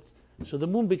end to it. So the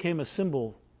moon became a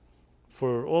symbol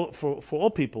for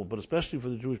all people, but especially for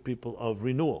the Jewish people, of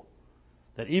renewal.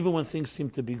 That even when things seem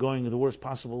to be going the worst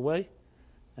possible way,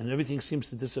 and everything seems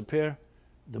to disappear,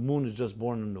 the moon is just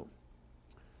born anew.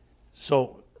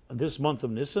 So this month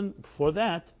of Nisan, before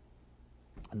that,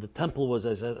 the temple was,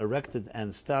 as I said, erected and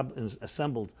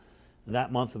assembled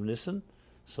that month of Nisan.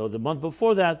 So the month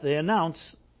before that, they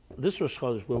announced, this Rosh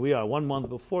Chodesh, where we are, 1 month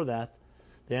before that,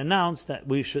 they announced that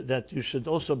you should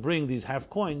also bring these half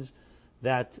coins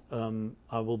that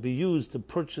will be used to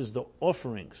purchase the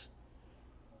offerings.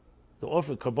 The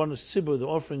Karbanos Tzibur, the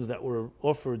offerings that were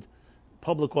offered,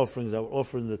 public offerings that were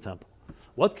offered in the temple.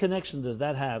 What connection does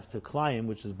that have to Klayim,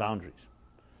 which is boundaries?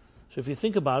 So if you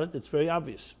think about it, it's very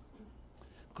obvious.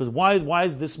 Because why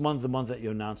is this month the month that you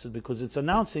announce it? Because it's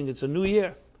announcing it's a new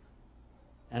year.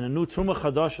 And a new Truma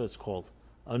Chadasha, it's called.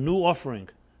 a new offering,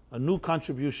 a new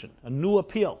contribution, a new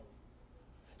appeal.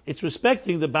 It's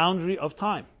respecting the boundary of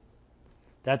time.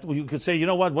 That you could say, you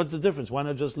know what, what's the difference? Why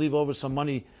not just leave over some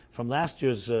money from last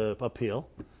year's appeal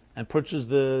and purchase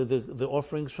the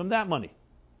offerings from that money?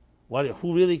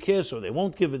 Who really cares? So they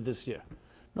won't give it this year.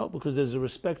 No, because there's a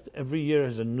respect. Every year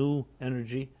has a new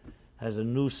energy, has a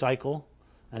new cycle.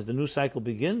 As the new cycle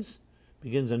begins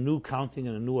a new counting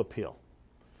and a new appeal.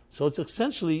 So it's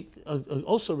essentially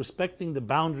also respecting the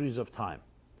boundaries of time,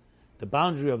 the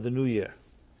boundary of the new year.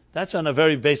 That's on a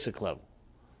very basic level.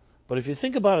 But if you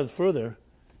think about it further,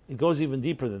 it goes even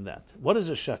deeper than that. What is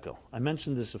a shekel? I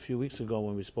mentioned this a few weeks ago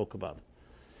when we spoke about it.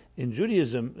 In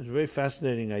Judaism, it's a very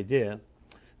fascinating idea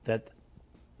that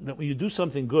when you do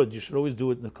something good, you should always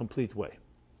do it in a complete way.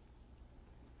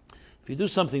 If you do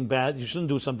something bad, you shouldn't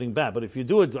do something bad. But if you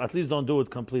do it, at least don't do it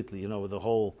completely,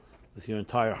 with your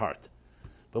entire heart.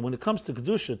 But when it comes to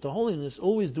Kedusha, to holiness,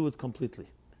 always do it completely.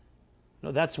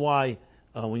 That's why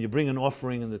when you bring an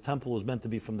offering in the temple, it was meant to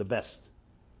be from the best.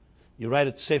 You write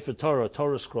a Sefer Torah, a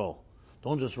Torah scroll.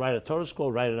 Don't just write a Torah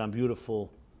scroll, write it on a beautiful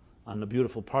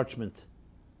parchment,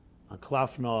 on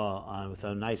klafna, with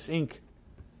a nice ink.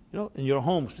 In your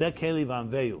home,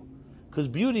 because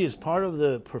beauty is part of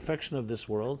the perfection of this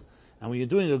world. And when you're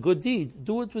doing a good deed,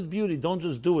 do it with beauty. Don't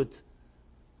just do it,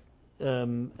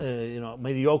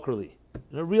 mediocrely,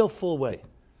 in a real full way.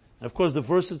 And of course, the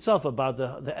verse itself about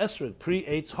the esrog,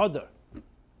 pre-eitz hadar,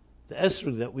 the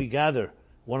esrog that we gather,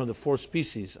 one of the 4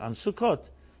 species on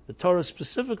Sukkot, the Torah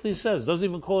specifically says, doesn't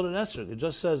even call it an esrog. It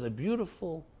just says a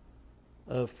beautiful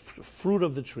fruit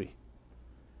of the tree.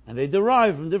 And they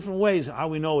derive from different ways how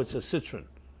we know it's a citron,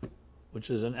 which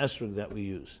is an esrog that we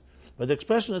use. But the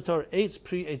expression of the Torah, eitz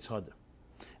pre-eitz hadar.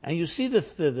 And you see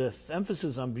the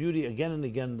emphasis on beauty again and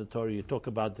again in the Torah. You talk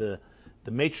about the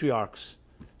matriarchs.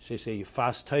 So you say,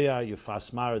 Yifas Tayar,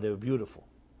 Yifas Mara, they were beautiful.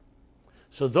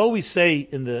 So though we say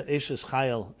in the Eshes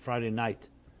Chayil Friday night,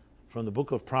 from the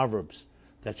book of Proverbs,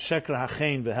 that Sheker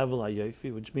Hachein Vehevel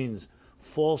HaYofi, which means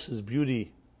false is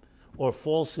beauty, or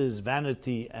false is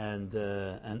vanity, and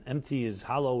empty is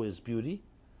hollow is beauty.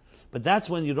 But that's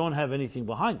when you don't have anything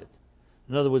behind it.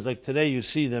 In other words, like today you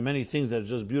see there are many things that are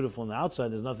just beautiful on the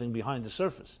outside, there's nothing behind the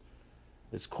surface.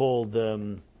 It's called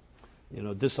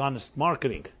dishonest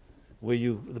marketing, where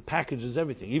the package is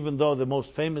everything. Even though the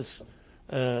most famous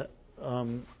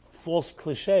false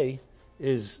cliche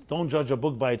is don't judge a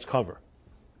book by its cover.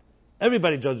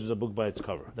 Everybody judges a book by its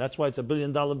cover. That's why it's a $1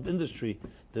 billion industry,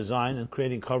 design and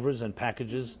creating covers and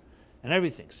packages and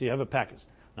everything. So you have a package.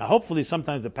 Now hopefully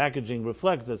sometimes the packaging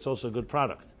reflects that it's also a good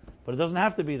product. But it doesn't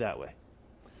have to be that way.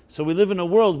 So we live in a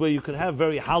world where you could have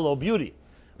very hollow beauty,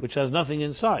 which has nothing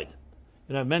inside.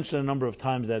 I've mentioned a number of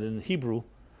times that in Hebrew,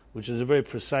 which is a very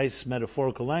precise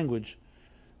metaphorical language,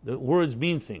 the words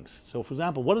mean things. So for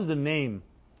example, what is the name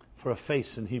for a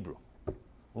face in Hebrew?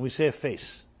 When we say a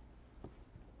face,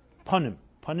 panim.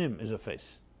 Panim is a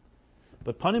face.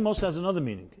 But panim also has another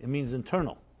meaning. It means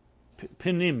internal.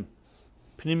 Pinim,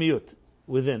 pinimiyut,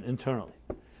 within, internally.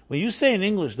 When you say in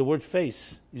English the word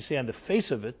face, you say on the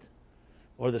face of it,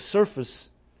 or the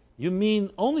surface, you mean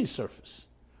only surface.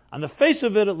 On the face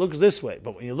of it, it looks this way.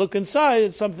 But when you look inside,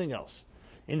 it's something else.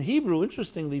 In Hebrew,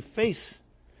 interestingly, face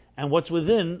and what's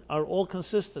within are all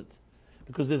consistent.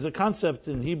 Because there's a concept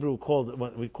in Hebrew called,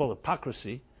 what we call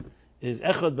hypocrisy, is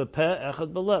echad bepeh,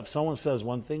 echad belev. Someone says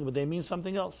one thing, but they mean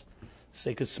something else.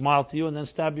 So they could smile to you and then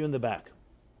stab you in the back.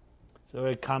 It's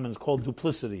very common. It's called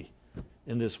duplicity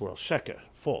in this world. Sheker,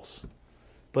 false.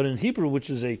 But in Hebrew, which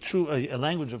is a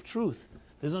language of truth,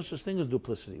 there's no such thing as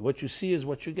duplicity. What you see is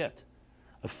what you get.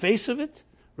 A face of it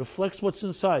reflects what's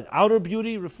inside. Outer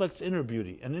beauty reflects inner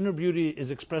beauty. And inner beauty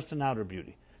is expressed in outer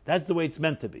beauty. That's the way it's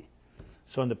meant to be.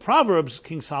 So in the Proverbs,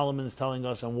 King Solomon is telling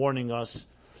us and warning us,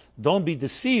 don't be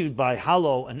deceived by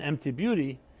hollow and empty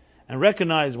beauty, and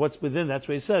recognize what's within. That's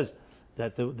what he says,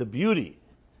 that the beauty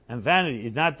and vanity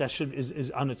is not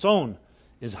is on its own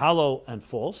is hollow and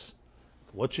false.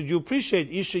 What should you appreciate?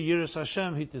 Isha Yiras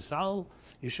Hashem Hitisal.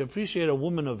 You should appreciate a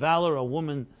woman of valor, a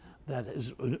woman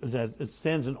that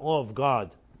stands in awe of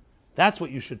God. That's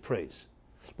what you should praise.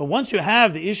 But once you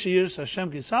have the Isha Yiras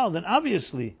Hashem Kisal, then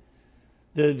obviously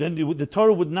the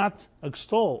Torah would not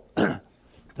extol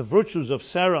the virtues of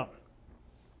Sarah,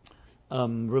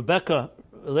 Rebecca,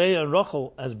 Leah, and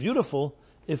Rachel as beautiful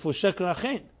if it was Sheker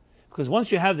Achein. Because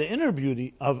once you have the inner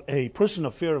beauty of a person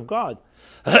of fear of God,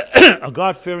 a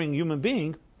God-fearing human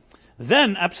being,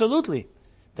 then absolutely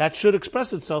that should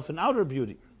express itself in outer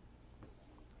beauty.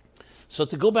 So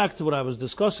to go back to what I was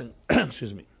discussing,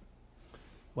 excuse me,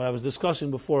 what I was discussing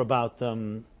before about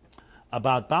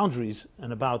boundaries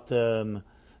and about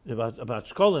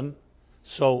shkolim.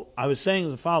 So I was saying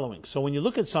the following. So when you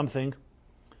look at something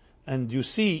and you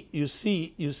see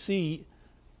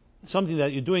something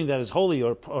that you're doing that is holy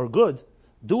or good,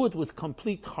 do it with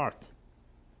complete heart.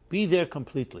 Be there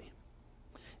completely.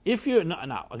 If you're not,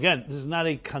 now again, this is not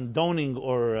a condoning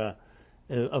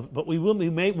but we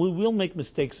will make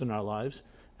mistakes in our lives.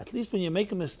 At least when you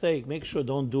make a mistake, make sure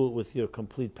don't do it with your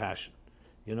complete passion.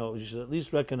 You should at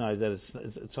least recognize that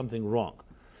it's something wrong.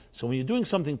 So when you're doing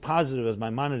something positive, as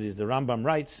Maimonides, the Rambam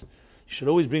writes, you should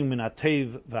always bring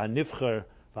minatev va'nifcher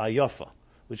va'yafa,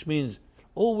 which means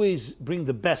always bring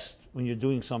the best when you're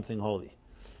doing something holy.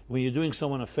 When you're doing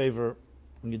someone a favor,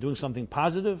 when you're doing something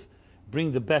positive,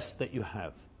 bring the best that you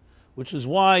have. Which is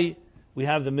why we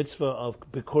have the mitzvah of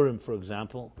Bikurim, for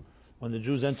example, when the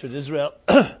Jews entered Israel.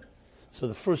 So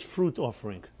the first fruit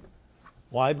offering.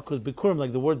 Why? Because Bikurim,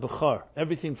 like the word Bechar,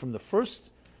 everything from the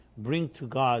first, bring to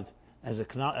God as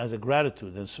a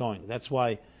gratitude and sowing. That's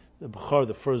why the Bechar,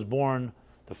 the firstborn,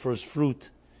 the first fruit.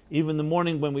 Even the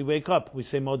morning when we wake up, we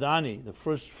say Modani, the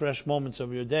first fresh moments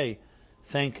of your day.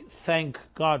 Thank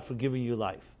God for giving you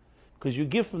life. Because you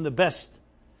give from the best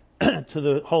to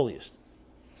the holiest.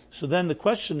 So then the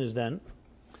question is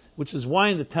which is why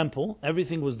in the temple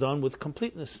everything was done with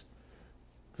completeness.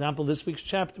 For example, this week's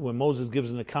chapter, when Moses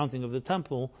gives an accounting of the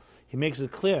temple, he makes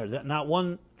it clear that not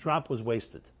one drop was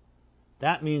wasted.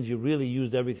 That means you really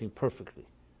used everything perfectly.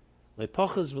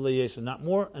 Le'pachas v'le'yesha, not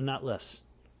more and not less.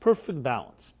 Perfect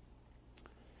balance.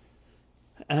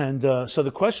 And so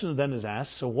the question then is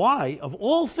asked, so why, of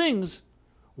all things,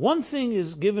 one thing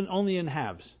is given only in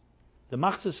halves, the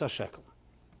machzis ha-shekel.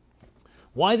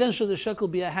 Why then should the shekel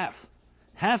be a half?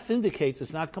 Half indicates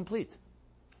it's not complete.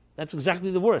 That's exactly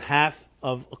the word, half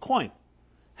of a coin,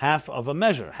 half of a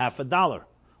measure, half a dollar.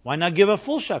 Why not give a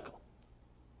full shekel?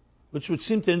 Which would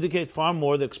seem to indicate far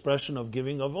more the expression of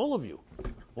giving of all of you.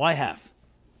 Why half?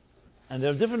 And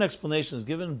there are different explanations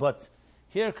given, but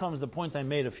here comes the point I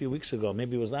made a few weeks ago,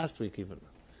 maybe it was last week even,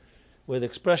 where the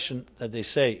expression that they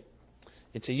say,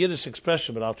 it's a Yiddish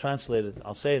expression, but I'll translate it.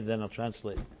 I'll say it, then I'll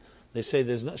translate it. They say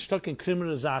there's no stuck in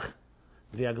krimere zach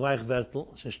via gleich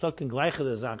vertel, so stuck in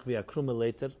gleichere zach via krumme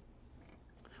later.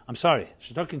 I'm sorry,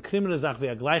 stuck in krimere zach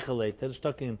via gleiche later,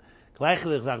 stuck in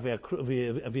gleichere zach via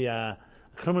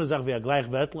krumme zach via gleich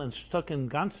vertel, and stuck in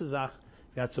ganze zach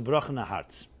via zerbrochene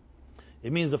Herz.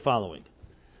 It means the following: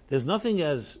 there's nothing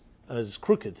as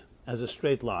crooked as a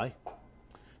straight lie.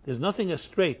 There's nothing as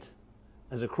straight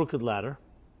as a crooked ladder.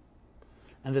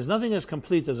 And there's nothing as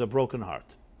complete as a broken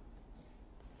heart.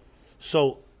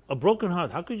 So, a broken heart,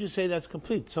 how could you say that's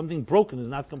complete? Something broken is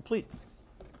not complete.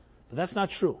 But that's not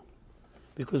true.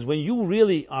 Because when you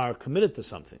really are committed to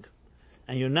something,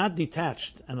 and you're not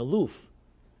detached and aloof,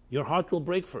 your heart will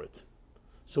break for it.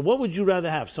 So what would you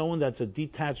rather have? Someone that's a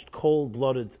detached,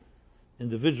 cold-blooded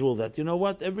individual that, you know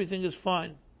what, everything is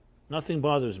fine, nothing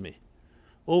bothers me.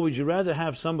 Or would you rather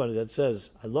have somebody that says,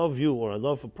 I love you, or I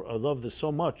love this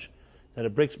so much that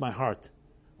it breaks my heart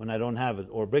when I don't have it,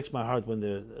 or it breaks my heart when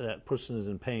the person is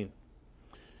in pain.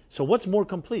 So what's more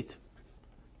complete?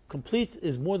 Complete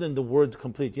is more than the word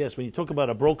complete. Yes, when you talk about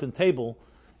a broken table,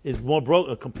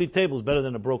 a complete table is better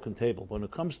than a broken table. When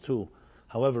it comes to,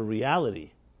 however,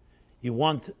 reality, you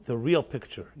want the real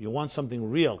picture. You want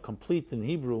something real. Complete in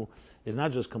Hebrew is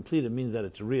not just complete, it means that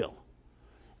it's real.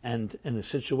 And in a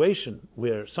situation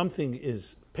where something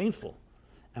is painful,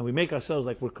 and we make ourselves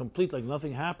like we're complete, like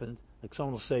nothing happened, like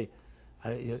someone will say,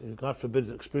 God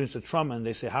forbid, experience a trauma, and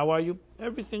they say, how are you?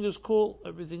 Everything is cool,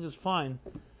 everything is fine.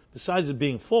 Besides it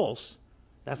being false,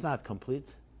 that's not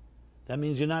complete. That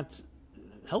means you're not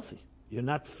healthy. You're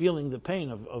not feeling the pain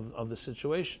of the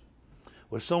situation.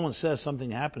 Where someone says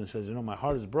something happened and says, my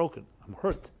heart is broken, I'm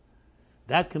hurt.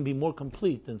 That can be more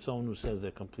complete than someone who says they're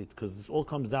complete, because it all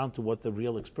comes down to what the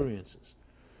real experience is.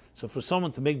 So for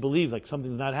someone to make believe like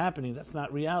something's not happening, that's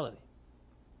not reality.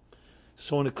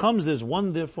 So when it comes, there's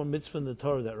one, therefore, mitzvah in the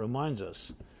Torah that reminds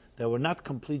us that we're not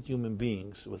complete human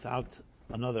beings without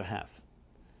another half.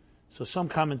 So some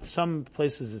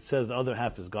places it says the other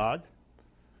half is God.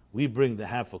 We bring the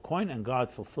half a coin, and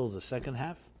God fulfills the second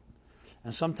half.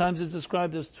 And sometimes it's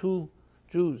described as two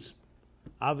Jews,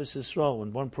 Avis Yisrael,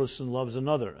 when one person loves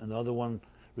another and the other one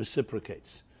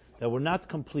reciprocates. That we're not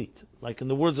complete. Like in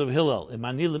the words of Hillel, if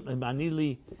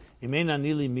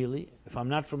I'm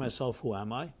not for myself, who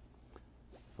am I?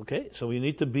 Okay, so we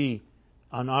need to be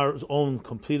on our own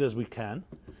complete as we can.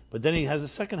 But then he has a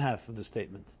second half of the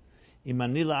statement.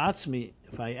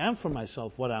 If I am for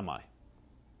myself, what am I?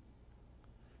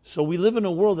 So we live in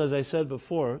a world, as I said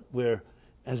before, where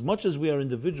as much as we are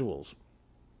individuals,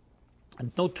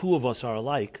 and no two of us are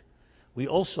alike, we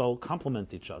also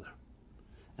complement each other.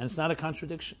 And it's not a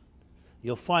contradiction.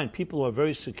 you'll find people who are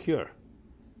very secure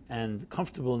and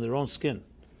comfortable in their own skin,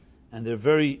 and they're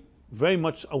very, very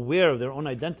much aware of their own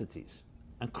identities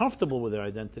and comfortable with their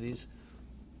identities,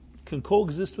 can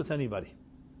coexist with anybody.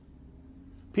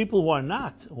 People who are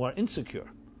not, who are insecure,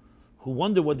 who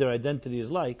wonder what their identity is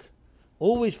like,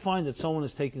 always find that someone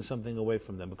is taking something away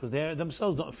from them, because they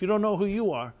themselves don't. If you don't know who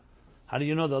you are, how do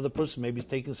you know the other person maybe is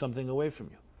taking something away from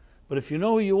you? But if you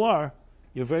know who you are,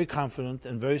 you're very confident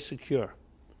and very secure.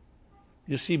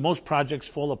 You see most projects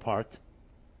fall apart,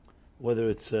 whether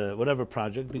it's whatever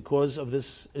project, because of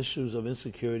this issues of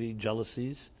insecurity,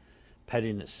 jealousies,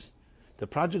 pettiness. The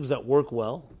projects that work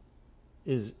well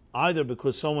is either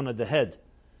because someone at the head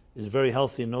is very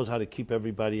healthy and knows how to keep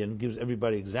everybody and gives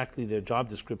everybody exactly their job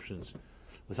descriptions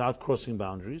without crossing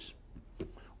boundaries,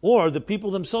 or the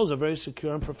people themselves are very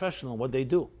secure and professional in what they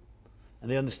do, and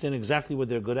they understand exactly what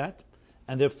they're good at,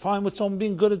 and they're fine with someone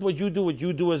being good at what you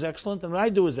do is excellent, and what I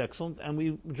do is excellent, and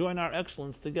we join our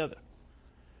excellence together.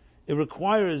 It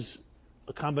requires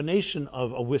a combination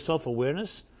of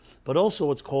self-awareness, but also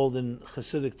what's called in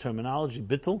Hasidic terminology,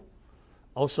 bittul,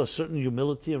 also a certain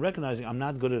humility and recognizing I'm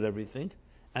not good at everything,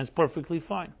 and it's perfectly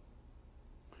fine.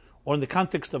 Or in the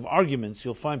context of arguments,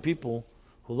 you'll find people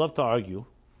who love to argue,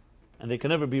 and they can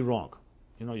never be wrong.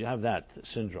 You have that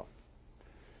syndrome.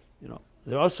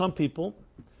 There are some people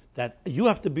that you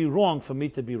have to be wrong for me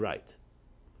to be right.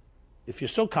 If you're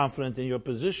so confident in your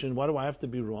position, why do I have to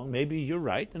be wrong? Maybe you're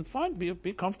right, and fine,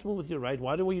 be comfortable with your right.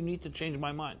 Why do you need to change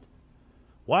my mind?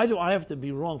 Why do I have to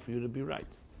be wrong for you to be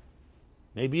right?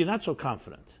 Maybe you're not so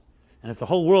confident. And if the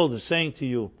whole world is saying to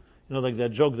you, like that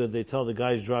joke that they tell the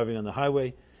guy who's driving on the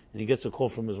highway, and he gets a call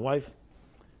from his wife,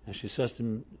 and she says to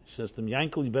him,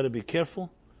 Yankel, you better be careful,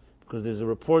 because there's a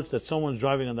report that someone's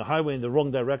driving on the highway in the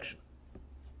wrong direction.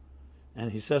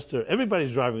 And he says to her,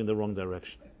 everybody's driving in the wrong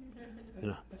direction.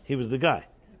 He was the guy,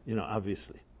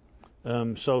 obviously.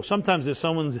 So sometimes there's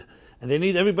someone's, and they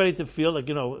need everybody to feel like,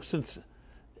 since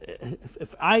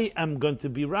if I am going to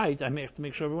be right, I may have to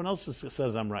make sure everyone else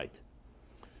says I'm right.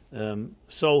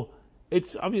 So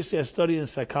it's obviously a study in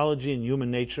psychology and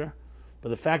human nature, but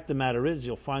the fact of the matter is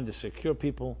you'll find the secure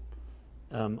people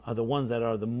are the ones that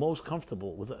are the most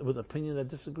comfortable with opinion that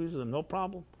disagrees with them. No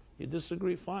problem. You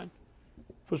disagree, fine.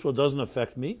 First of all, it doesn't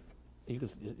affect me.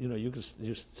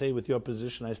 You stay with your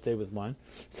position, I stay with mine.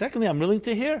 Secondly, I'm willing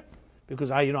to hear,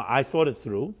 because I thought it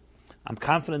through. I'm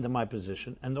confident in my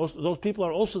position, and those people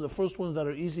are also the first ones that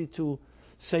are easy to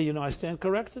say, I stand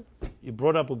corrected. You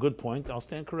brought up a good point, I'll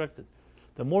stand corrected.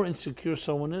 The more insecure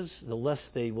someone is, the less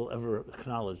they will ever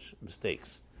acknowledge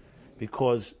mistakes,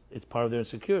 because it's part of their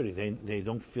insecurity. They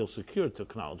don't feel secure to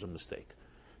acknowledge a mistake.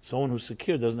 Someone who's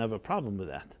secure doesn't have a problem with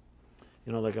that.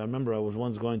 Like I remember I was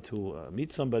once going to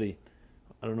meet somebody,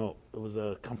 I don't know, it was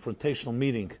a confrontational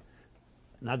meeting.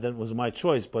 Not that it was my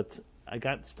choice, but I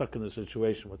got stuck in a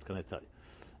situation. What can I tell you?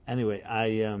 Anyway,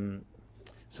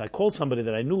 so I called somebody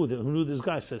that I knew who knew this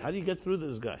guy. I said, how do you get through to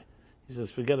this guy? He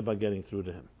says, forget about getting through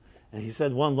to him. And he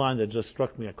said one line that just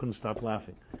struck me. I couldn't stop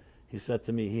laughing. He said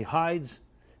to me, he hides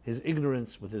his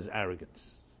ignorance with his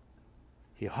arrogance.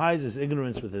 He hides his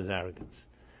ignorance with his arrogance.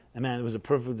 And man, it was a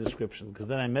perfect description, because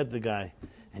then I met the guy,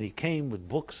 and he came with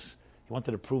books. He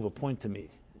wanted to prove a point to me.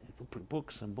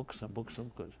 Books and books and books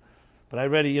and books. But I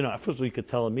read, first of all, you could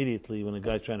tell immediately when a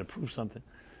guy's trying to prove something.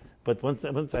 But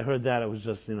once I heard that, it was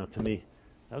just, to me,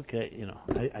 okay,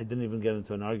 I didn't even get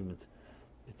into an argument.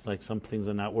 It's like some things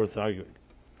are not worth arguing.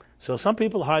 So some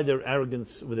people hide their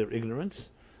arrogance with their ignorance,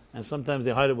 and sometimes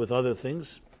they hide it with other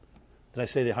things. Did I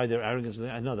say they hide their arrogance?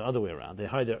 I know the other way around. They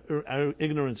hide their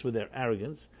ignorance with their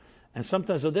arrogance. And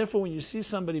sometimes, so therefore, when you see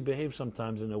somebody behave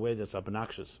sometimes in a way that's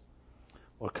obnoxious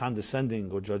or condescending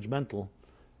or judgmental,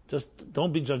 just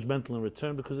don't be judgmental in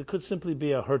return, because it could simply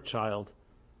be a hurt child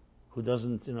who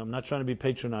doesn't, I'm not trying to be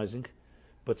patronizing,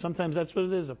 but sometimes that's what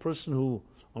it is. A person who,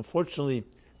 unfortunately,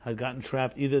 has gotten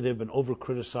trapped. Either they've been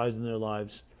over-criticized in their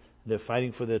lives, they're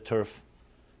fighting for their turf,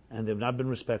 and they've not been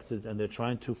respected, and they're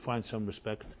trying to find some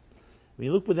respect. When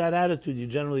you look with that attitude, you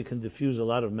generally can diffuse a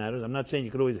lot of matters. I'm not saying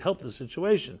you could always help the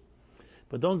situation,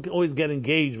 but don't always get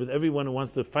engaged with everyone who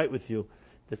wants to fight with you.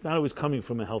 That's not always coming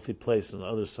from a healthy place on the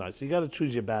other side. So you got to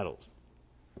choose your battles.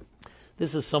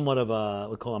 This is somewhat of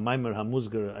we call a maimer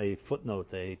hamuzgar, a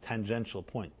footnote, a tangential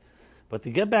point. But to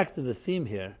get back to the theme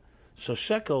here, so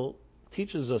Shekel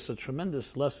teaches us a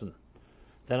tremendous lesson,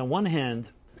 that on one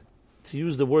hand, to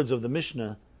use the words of the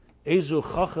Mishnah, Ezu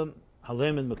chacham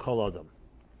halemin mikol adam.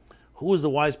 Who is the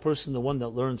wise person? The one that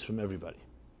learns from everybody.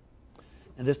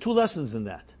 And there's two lessons in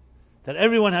that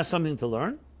everyone has something to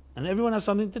learn, and everyone has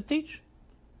something to teach.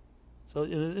 So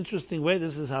in an interesting way,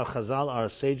 this is how Chazal, our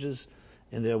sages,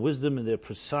 in their wisdom, in their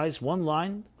precise one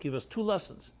line, give us two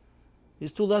lessons.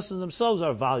 These two lessons themselves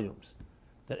are volumes.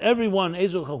 That everyone,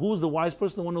 who's the wise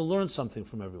person, the one who learns something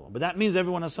from everyone. But that means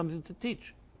everyone has something to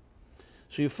teach.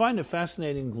 So you find a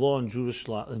fascinating law in Jewish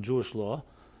law,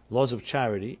 laws of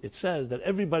charity. It says that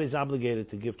everybody's obligated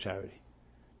to give charity.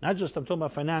 Not just, I'm talking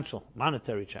about financial,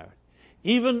 monetary charity.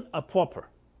 Even a pauper.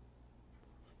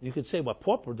 You could say, well, a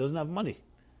pauper doesn't have money.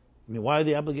 I mean, why are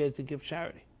they obligated to give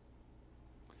charity?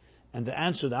 And the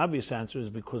answer, the obvious answer, is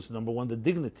because, number one, the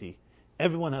dignity.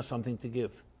 Everyone has something to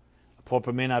give. A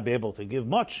pauper may not be able to give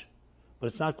much, but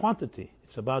it's not quantity.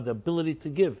 It's about the ability to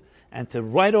give. And to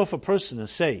write off a person and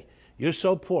say, you're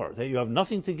so poor that you have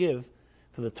nothing to give,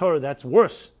 for the Torah, that's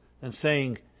worse than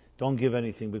saying, don't give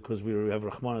anything because we have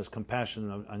Rahman's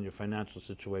compassion on your financial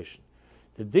situation.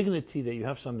 The dignity that you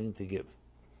have something to give.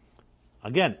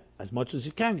 Again, as much as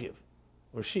you can give,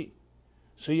 or she.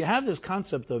 So you have this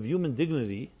concept of human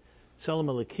dignity, Tselem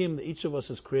Elokim, that each of us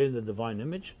is created in the divine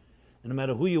image, and no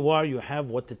matter who you are, you have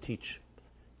what to teach.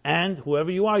 And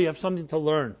whoever you are, you have something to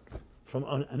learn from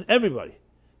and everybody.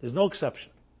 There's no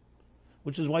exception.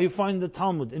 Which is why you find in the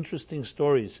Talmud interesting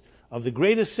stories of the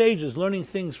greatest sages learning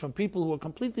things from people who are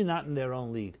completely not in their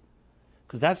own league.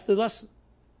 Because that's the lesson.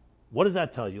 What does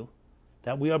that tell you?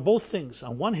 That we are both things.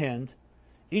 On one hand,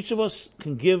 each of us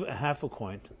can give a half a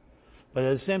coin, but at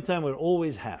the same time, we're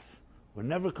always half. We're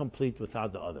never complete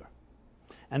without the other.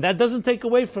 And that doesn't take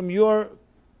away from your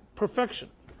perfection.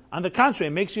 On the contrary,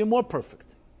 it makes you more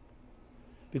perfect.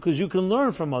 Because you can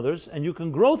learn from others and you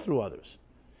can grow through others.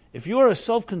 If you're a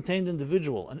self-contained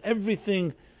individual and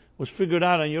everything was figured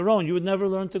out on your own, you would never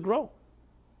learn to grow.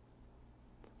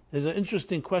 There's an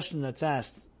interesting question that's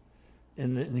asked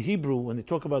in Hebrew when they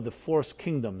talk about the four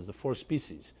kingdoms, the four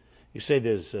species. You say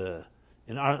there's, in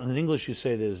English you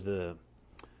say there's the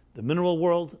mineral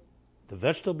world, the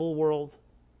vegetable world,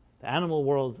 the animal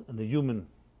world, and the human,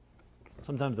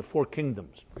 sometimes the four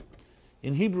kingdoms.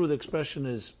 In Hebrew the expression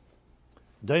is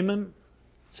Daimim,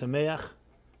 Sameach,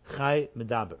 Chai,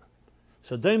 Medaber.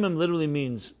 So Daimim literally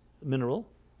means mineral,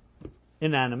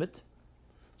 inanimate.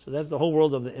 So that's the whole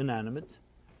world of the inanimate.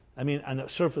 I mean, on the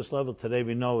surface level today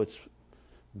we know it's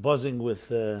buzzing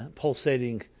with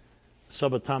pulsating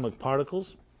subatomic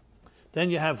particles. Then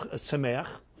you have Sameach,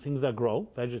 things that grow,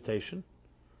 vegetation,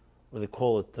 or they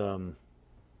call it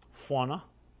fauna.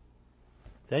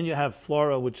 Then you have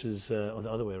flora, which is the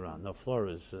other way around. No,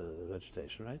 flora is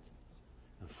vegetation, right?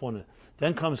 And fauna.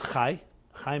 Then comes Chai.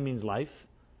 Chai means life,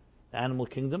 the animal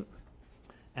kingdom.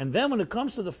 And then when it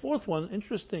comes to the fourth one,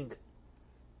 interesting,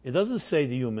 it doesn't say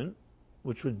the human,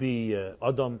 which would be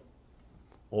Adam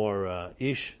or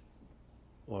Ish,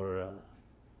 or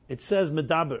it says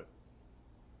Medaber,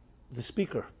 the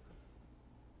speaker,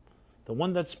 the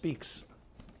one that speaks.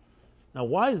 Now,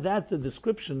 why is that the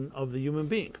description of the human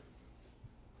being?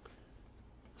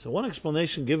 So one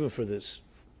explanation given for this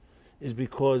is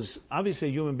because obviously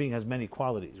a human being has many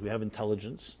qualities. We have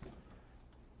intelligence.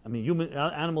 I mean,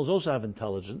 animals also have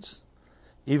intelligence.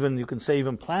 Even, you can say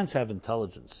even plants have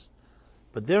intelligence.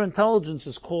 But their intelligence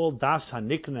is called das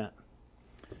hanikna.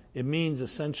 It means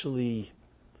essentially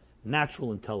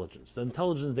natural intelligence, the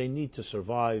intelligence they need to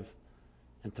survive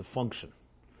and to function.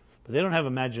 But they don't have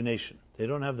imagination. They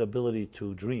don't have the ability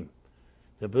to dream,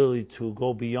 the ability to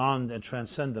go beyond and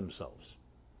transcend themselves.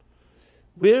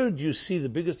 Where do you see the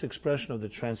biggest expression of the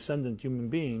transcendent human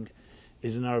being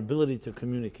is in our ability to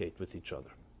communicate with each other.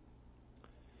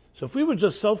 So if we were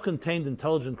just self-contained,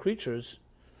 intelligent creatures,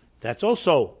 that's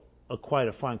also quite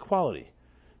a fine quality.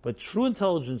 But true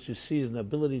intelligence, you see, is an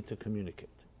ability to communicate,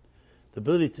 the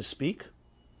ability to speak.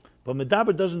 But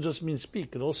medaber doesn't just mean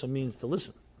speak, it also means to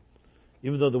listen.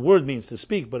 Even though the word means to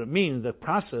speak, but it means the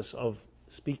process of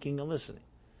speaking and listening,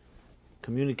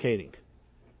 communicating.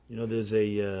 You know, there's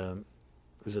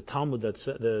a Talmud that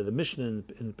the Mishnah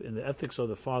in the Ethics of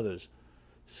the Fathers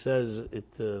says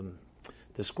it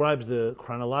describes the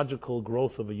chronological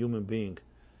growth of a human being.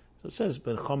 So it says,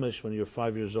 Ben Chomesh, when you're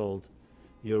 5 years old,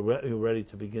 you're ready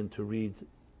to begin to read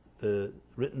the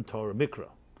written Torah, Mikra.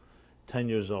 10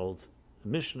 years old, the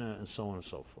Mishnah, and so on and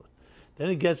so forth. Then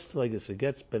it gets to like this. It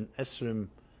gets Ben Esrim,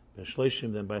 Ben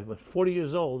Shloshim. Then by 40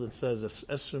 years old, it says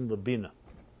Esrim Labina.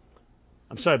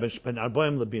 I'm sorry, Ben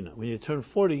Arbaim Labina. When you turn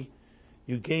 40,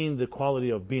 you gain the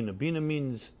quality of Bina. Bina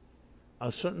means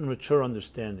a certain mature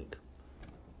understanding.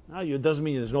 Now, it doesn't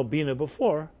mean there's no Bina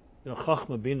before. You know,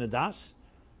 Chachma, Bina, Das.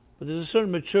 But there's a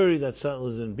certain maturity that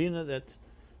settles in Bina that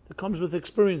comes with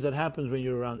experience that happens when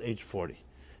you're around age 40.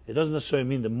 It doesn't necessarily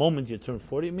mean the moment you turn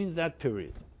 40. It means that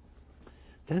period.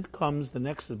 Then comes the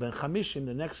next, Ben Chamishim,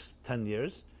 the next 10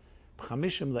 years.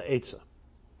 Chamishim la'etza.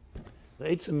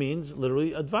 La'etza means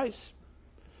literally advice.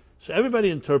 So everybody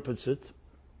interprets it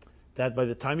that by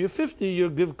the time you're 50,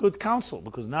 you give good counsel,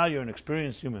 because now you're an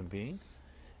experienced human being,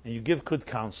 and you give good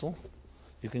counsel,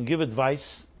 you can give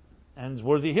advice, and it's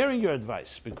worthy hearing your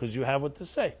advice, because you have what to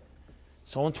say.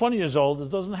 Someone 20 years old, it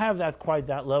doesn't have quite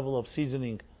that level of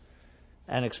seasoning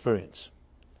and experience.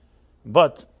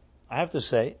 But I have to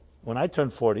say, when I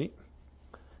turned 40,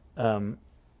 so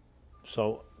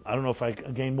I don't know if I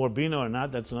gained more bina or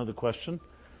not, that's another question,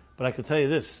 but I can tell you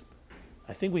this.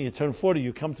 I think when you turn 40,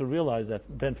 you come to realize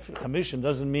that Ben Chamishim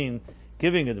doesn't mean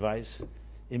giving advice,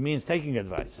 it means taking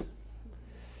advice.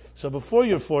 So before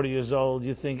you're 40 years old,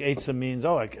 you think Eitzah means,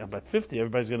 about 50,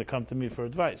 everybody's going to come to me for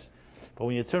advice. But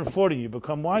when you turn 40, you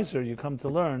become wiser, you come to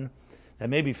learn that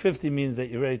maybe 50 means that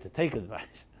you're ready to take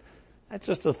advice. That's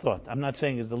just a thought. I'm not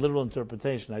saying it's the literal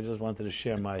interpretation. I just wanted to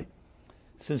share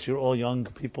since you're all young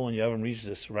people and you haven't reached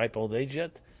this ripe old age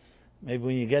yet, maybe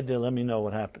when you get there, let me know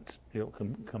what happens. You'll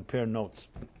compare notes.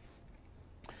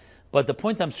 But the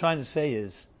point I'm trying to say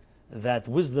is that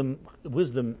wisdom,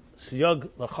 siyag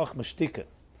l'chochma shtika.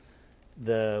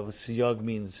 The siyag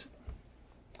means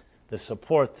the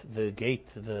support, the gate,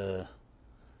 the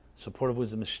support of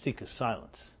wisdom is shtika,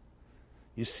 silence.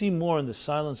 You see more in the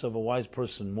silence of a wise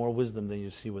person, more wisdom than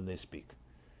you see when they speak.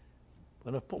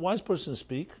 When a wise person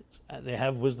speaks, they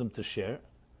have wisdom to share.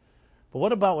 But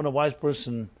what about when a wise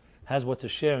person has what to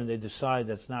share and they decide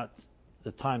that's not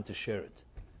the time to share it?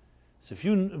 So if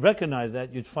you recognize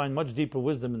that, you'd find much deeper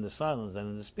wisdom in the silence than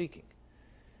in the speaking.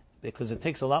 Because it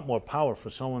takes a lot more power for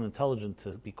someone intelligent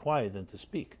to be quiet than to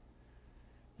speak.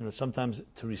 Sometimes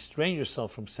to restrain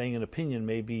yourself from saying an opinion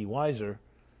may be wiser,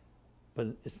 but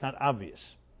it's not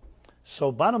obvious.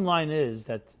 So bottom line is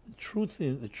that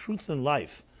the truth in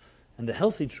life, and the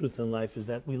healthy truth in life, is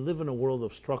that we live in a world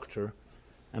of structure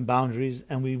and boundaries,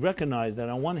 and we recognize that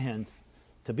on one hand,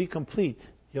 to be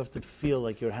complete, you have to feel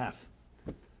like you're half.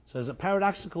 So as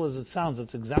paradoxical as it sounds,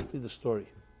 that's exactly the story.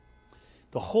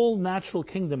 The whole natural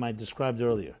kingdom I described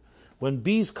earlier, when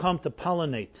bees come to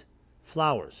pollinate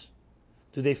flowers,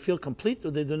 do they feel complete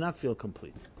or they do not feel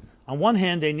complete? On one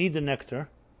hand, they need the nectar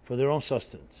for their own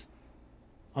sustenance.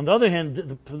 On the other hand,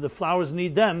 the flowers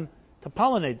need them to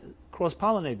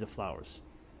cross-pollinate the flowers.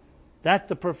 That's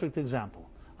the perfect example.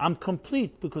 I'm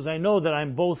complete because I know that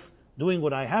I'm both doing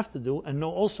what I have to do and know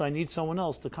also I need someone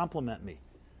else to complement me.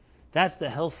 That's the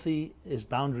healthiest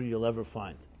boundary you'll ever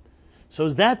find. So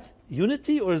is that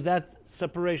unity or is that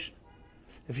separation?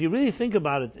 If you really think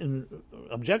about it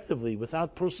objectively,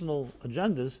 without personal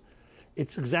agendas,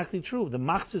 it's exactly true. The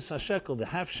machzis hashekel, the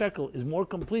half shekel, is more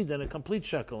complete than a complete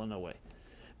shekel in a way.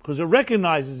 Because it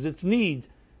recognizes its need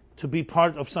to be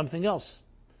part of something else.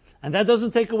 And that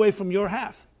doesn't take away from your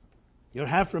half. Your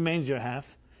half remains your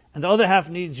half, and the other half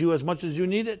needs you as much as you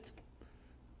need it.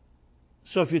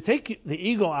 So if you take the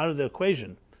ego out of the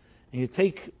equation, and you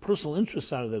take personal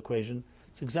interests out of the equation,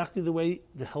 it's exactly the way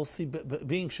the healthy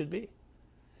being should be.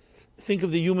 Think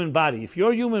of the human body. If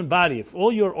your human body, if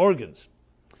all your organs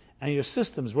and your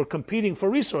systems were competing for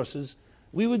resources,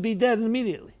 we would be dead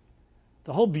immediately.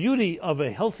 The whole beauty of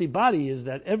a healthy body is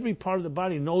that every part of the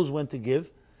body knows when to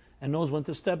give and knows when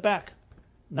to step back.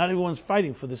 Not everyone's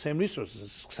fighting for the same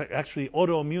resources. Actually,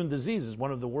 autoimmune disease is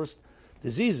one of the worst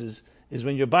diseases, is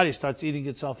when your body starts eating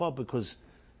itself up because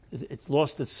it's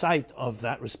lost its sight of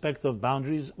that respect of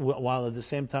boundaries, while at the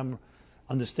same time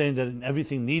understanding that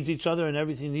everything needs each other and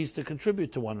everything needs to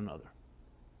contribute to one another.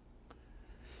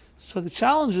 So the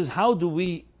challenge is, how do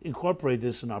we incorporate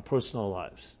this in our personal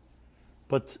lives?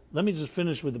 But let me just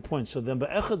finish with the point. So then,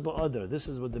 ba'echad ba'adar, this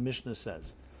is what the Mishnah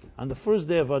says. On the first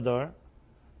day of Adar,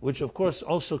 which of course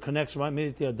also connects, right?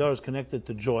 Immediately Adar is connected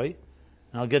to joy,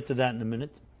 and I'll get to that in a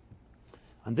minute.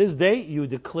 On this day, you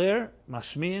declare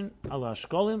mashmin ala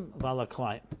shkolim v'ala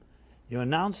klayim. You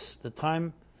announce the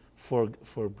time for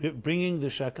bringing the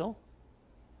shekel,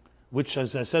 which,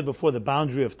 as I said before, the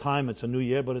boundary of time, it's a new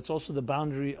year, but it's also the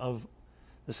boundary of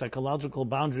the psychological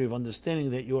boundary of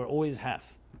understanding that you are always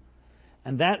half.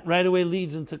 And that right away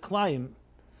leads into klayim,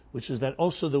 which is that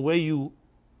also the way you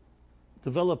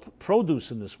develop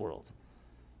produce in this world,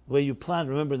 the way you plant.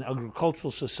 Remember, in the agricultural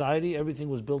society, everything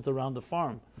was built around the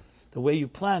farm. The way you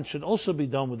plant should also be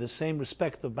done with the same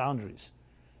respect of boundaries.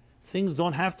 Things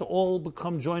don't have to all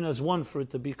join as one for it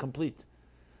to be complete.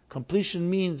 Completion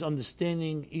means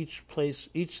understanding each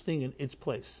thing in its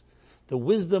place. The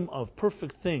wisdom of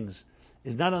perfect things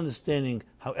is not understanding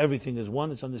how everything is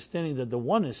one, it's understanding that the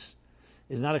oneness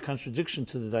is not a contradiction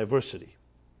to the diversity.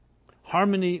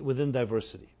 Harmony within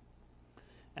diversity.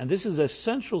 And this is a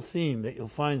central theme that you'll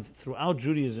find throughout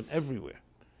Judaism everywhere.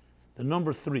 The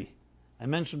number 3. I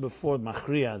mentioned before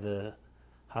Machriya, the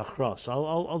hachra. So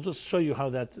I'll just show you how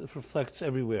that reflects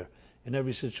everywhere, in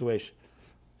every situation.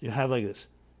 You have like this.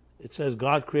 It says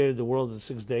God created the world in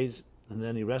 6 days, and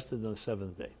then he rested on the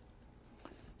seventh day.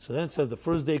 So then it says the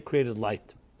first day created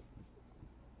light.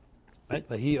 Right?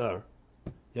 Vahiyar,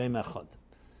 Yom Echad.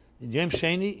 In Yom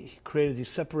Sheni, he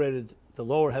separated the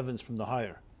lower heavens from the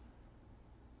higher.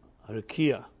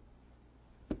 Arikia.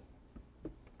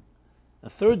 The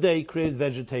third day he created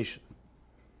vegetation.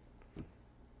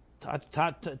 That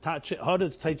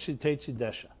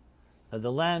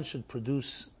the land should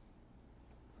produce.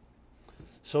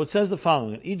 So it says the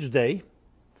following: each day,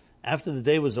 after the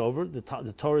day was over, the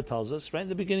Torah tells us, right in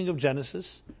the beginning of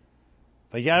Genesis,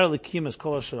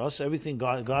 everything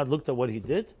God looked at what he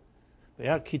did.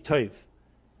 It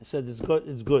said it's good.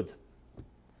 It's good.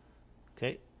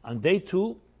 Okay. On day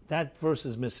 2, that verse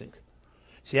is missing.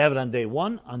 So you have it on day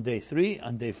 1, on day 3,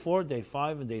 on day 4, day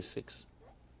 5, and day 6.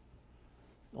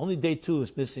 Only day 2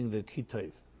 is missing the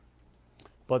kitayv.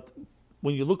 But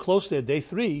when you look closely at day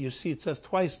 3, you see it says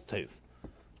twice tayv.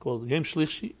 It's called Yom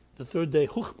Shlishi. The third day,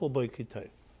 huchpol by kitayv.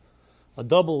 A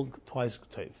double twice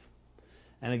tayv.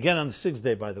 And again on the 6th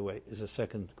day, by the way, is a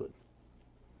second good.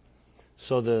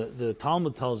 So the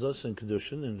Talmud tells us in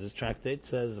Kedushin, in this tractate,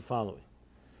 says the following.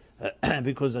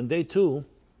 Because on day 2,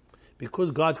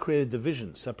 because God created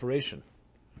division, separation,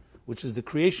 which is the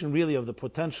creation really of the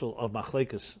potential of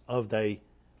machlekes, of the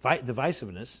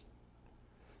divisiveness,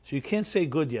 so you can't say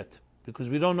good yet, because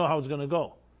we don't know how it's going to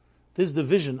go. This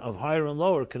division of higher and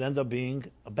lower could end up being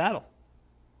a battle.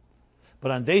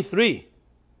 But on day 3,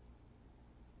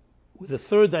 when the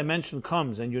third dimension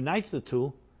comes and unites the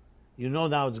two, you know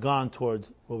now it's gone toward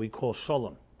what we call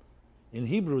shalom. In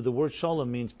Hebrew, the word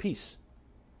shalom means peace.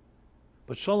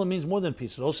 But shalom means more than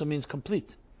peace. It also means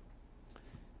complete.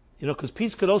 Because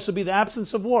peace could also be the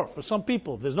absence of war. For some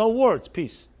people, if there's no war, it's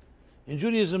peace. In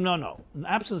Judaism, no. An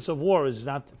absence of war is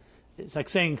not, it's like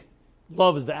saying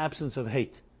love is the absence of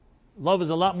hate. Love is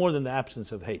a lot more than the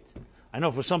absence of hate. I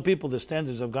know for some people the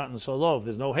standards have gotten so low. If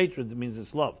there's no hatred, it means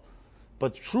it's love.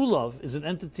 But true love is an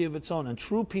entity of its own. And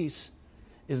true peace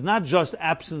is not just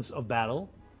absence of battle.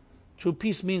 True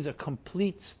peace means a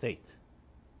complete state.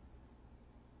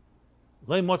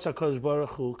 The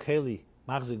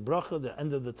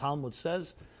end of the Talmud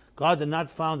says, God did not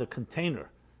found a container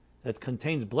that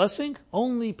contains blessing,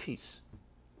 only peace.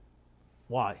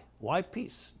 Why? Why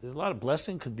peace? There's a lot of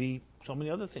blessing, could be so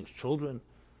many other things. Children,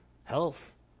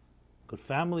 health, good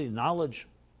family, knowledge.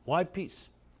 Why peace?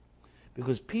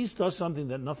 Because peace does something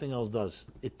that nothing else does.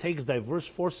 It takes diverse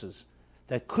forces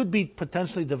that could be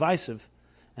potentially divisive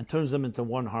and turns them into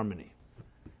one harmony.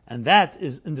 And that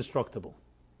is indestructible.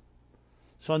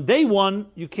 So on day 1,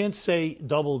 you can't say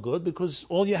double good because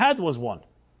all you had was one.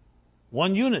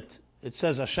 One unit. It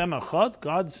says Hashem Echad,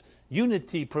 God's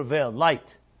unity prevailed,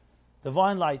 light,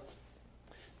 divine light.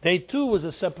 Day 2 was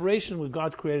a separation where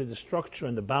God created the structure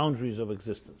and the boundaries of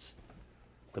existence.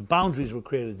 The boundaries were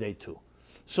created day 2.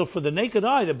 So for the naked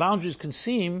eye, the boundaries can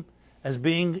seem as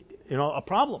being, a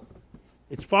problem.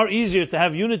 It's far easier to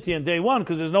have unity in day 1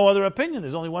 because there's no other opinion.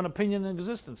 There's only one opinion in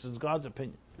existence. It's God's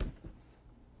opinion.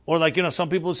 Or like, some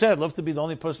people say, I'd love to be the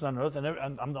only person on earth and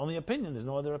I'm the only opinion. There's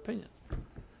no other opinion.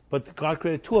 But God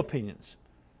created 2 opinions.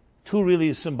 2 really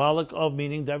is symbolic of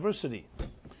meaning diversity.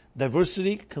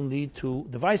 Diversity can lead to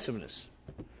divisiveness.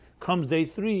 Comes day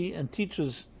 3 and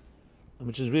teaches,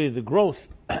 which is really the growth,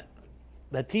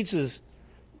 that teaches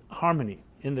harmony.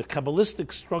 In the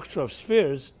Kabbalistic structure of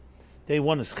spheres, day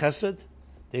 1 is Chesed,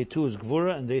 day 2 is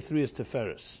Gvura, and day 3 is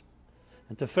Tiferes.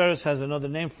 And Tiferes has another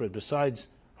name for it, besides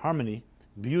harmony,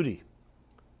 beauty.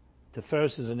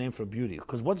 Tiferes is a name for beauty.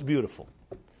 Because what's beautiful?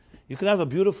 You can have a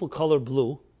beautiful color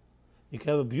blue, you can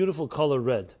have a beautiful color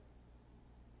red.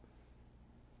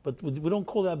 But we don't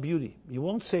call that beauty. You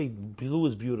won't say blue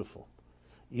is beautiful.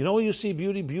 You know where you see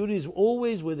beauty? Beauty is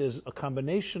always where there's a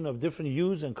combination of different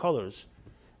hues and colors,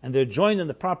 and they're joined in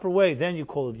the proper way. Then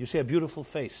you say a beautiful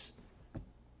face.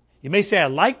 You may say, I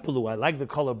like blue. I like the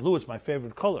color blue. It's my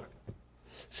favorite color.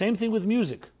 Same thing with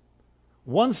music.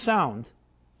 One sound,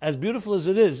 as beautiful as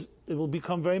it is, it will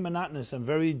become very monotonous and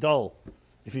very dull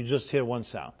if you just hear one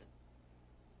sound.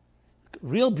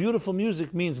 Real beautiful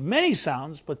music means many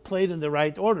sounds, but played in the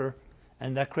right order,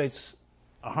 and that creates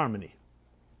a harmony.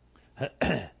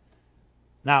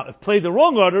 Now, if played the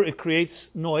wrong order, it creates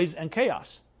noise and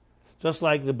chaos. Just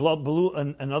like the blue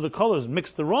and other colors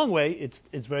mixed the wrong way,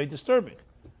 it's very disturbing.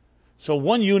 So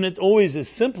one unit always is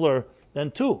simpler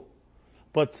than 2.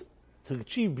 But to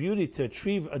achieve beauty, to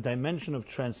achieve a dimension of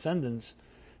transcendence,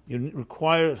 you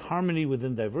require harmony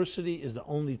within diversity is the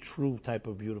only true type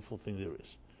of beautiful thing there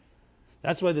is.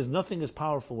 That's why there's nothing as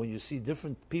powerful when you see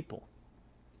different people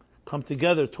come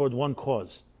together toward one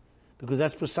cause, because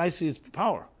that's precisely its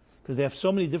power. Because they have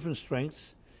so many different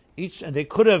strengths, and they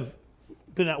could have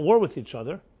been at war with each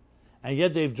other, and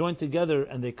yet they've joined together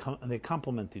and they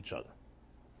complement each other.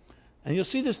 And you'll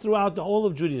see this throughout the whole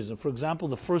of Judaism. For example,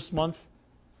 the first month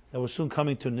that we're soon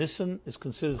coming to, Nisan, is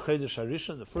considered Chodesh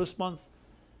Harishon. The first month,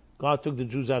 God took the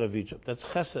Jews out of Egypt. That's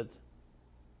Chesed.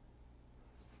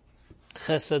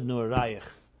 Chesed Nu'arayich.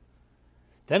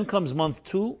 Then comes month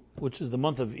 2, which is the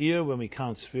month of Iyar, when we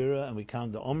count Sfira and we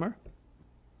count the Omer,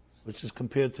 which is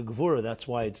compared to Gevurah. That's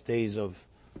why it's days of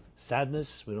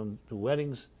sadness. We don't do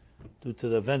weddings due to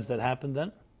the events that happened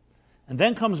then. And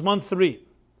then comes month 3,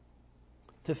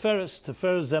 Tiferes.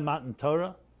 Tiferes Zemat and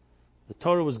Torah. The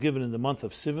Torah was given in the month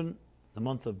of Sivan, the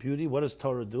month of beauty. What does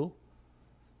Torah do?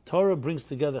 Torah brings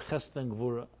together Chesed and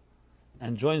Gevurah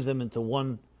and joins them into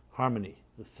one harmony,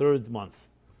 the 3rd month.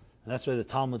 And that's why the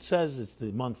Talmud says it's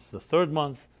the 3rd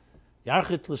month,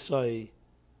 Yarchit L'Soi,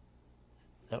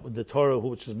 that the Torah,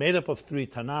 which is made up of 3,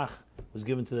 Tanakh, was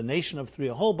given to the nation of 3,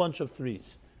 a whole bunch of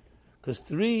 3s. Because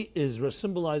 3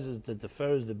 symbolizes the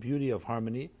Tiferes, the beauty of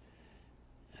harmony.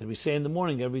 And we say in the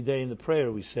morning, every day in the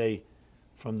prayer, we say,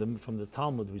 from the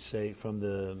Talmud, we say, from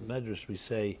the Medrash, we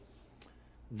say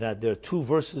that there are 2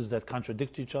 verses that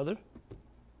contradict each other.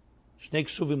 Shnei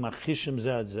Ksuvim Machishim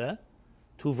Zeh Zeh.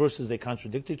 2 verses, they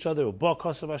contradict each other. Ubo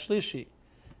Kosav Ashlishi.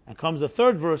 And comes the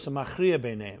 3rd verse, Machriya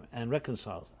Beineim, and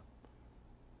reconciles them.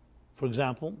 For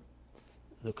example,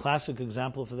 the classic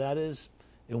example for that is,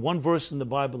 in one verse in the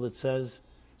Bible it says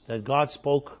that God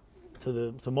spoke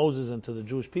to Moses and to the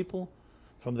Jewish people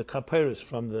from the kaperis,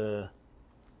 from the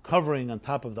covering on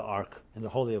top of the ark in the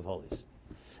Holy of Holies.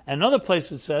 And another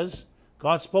place it says,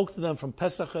 God spoke to them from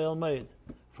Pesach El Meid,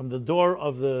 from the door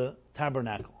of the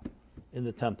tabernacle in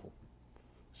the temple.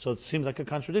 So it seems like a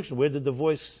contradiction. Where did the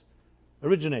voice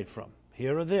originate from?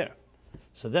 Here or there?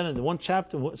 So then in the one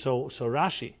chapter, so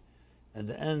Rashi, at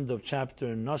the end of chapter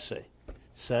Noseh,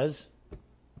 says,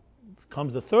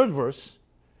 comes the 3rd verse,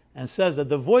 and says that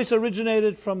the voice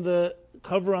originated from the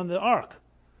cover on the ark,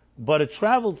 but it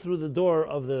traveled through the door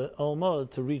of the Olmod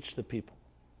to reach the people.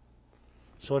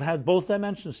 So it had both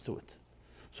dimensions to it.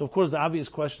 So of course the obvious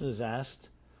question is asked,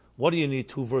 what do you need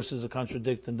 2 verses to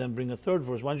contradict and then bring a 3rd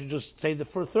verse? Why don't you just say the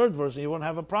 3rd verse and you won't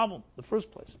have a problem in the first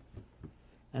place?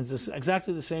 And it's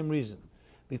exactly the same reason.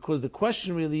 Because the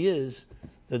question really is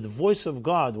that the voice of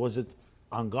God, was it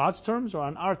on God's terms or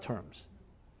on our terms?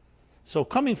 So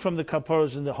coming from the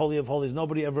Kaparos in the Holy of Holies,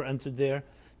 nobody ever entered there.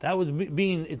 That would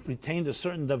mean it retained a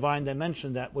certain divine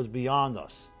dimension that was beyond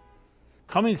us.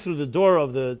 Coming through the door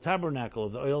of the tabernacle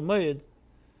of the Oil Moed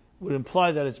would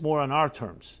imply that it's more on our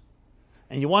terms.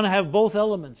 And you want to have both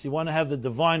elements. You want to have the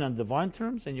divine on divine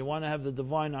terms, and you want to have the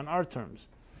divine on our terms.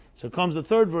 So comes the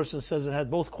 3rd verse and says it had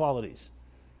both qualities.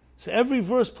 So every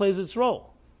verse plays its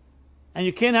role. And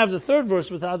you can't have the 3rd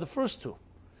verse without the first 2,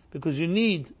 because you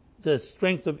need the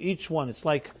strength of each one. It's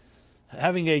like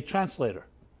having a translator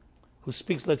who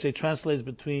speaks, let's say, translates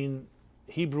between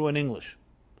Hebrew and English.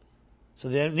 So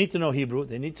they need to know Hebrew,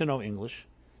 they need to know English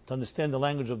to understand the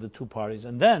language of the 2 parties,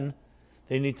 and then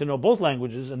they need to know both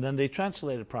languages, and then they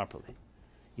translate it properly.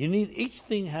 Each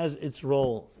thing has its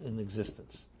role in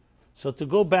existence. So to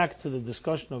go back to the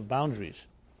discussion of boundaries,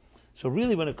 so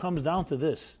really when it comes down to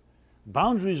this,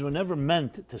 boundaries were never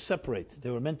meant to separate, they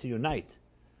were meant to unite.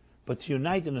 But to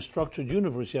unite in a structured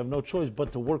universe, you have no choice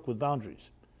but to work with boundaries.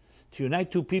 To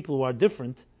unite 2 people who are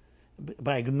different,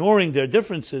 by ignoring their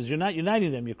differences, you're not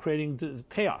uniting them, you're creating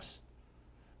chaos.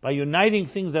 By uniting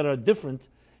things that are different,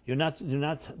 you're not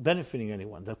benefiting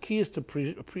anyone. The key is to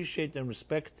appreciate and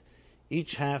respect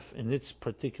each half in its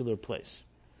particular place.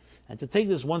 And to take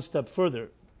this one step further,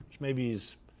 which maybe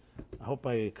is, I hope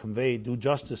I do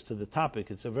justice to the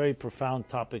topic. It's a very profound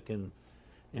topic in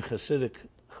Chabad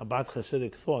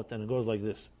Hasidic thought, and it goes like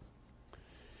this.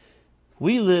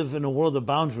 We live in a world of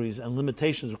boundaries and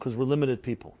limitations because we're limited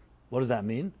people. What does that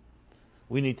mean?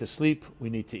 We need to sleep, we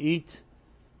need to eat,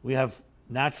 we have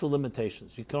natural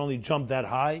limitations. You can only jump that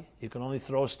high, you can only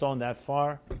throw a stone that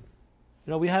far.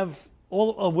 We have,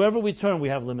 wherever we turn, we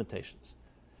have limitations.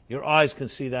 Your eyes can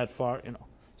see that far,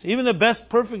 So even the best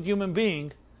perfect human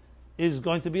being is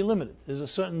going to be limited. There's a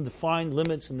certain defined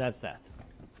limits, and that's that.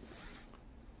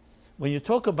 When you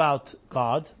talk about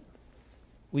God,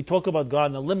 we talk about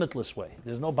God in a limitless way.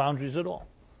 There's no boundaries at all.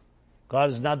 God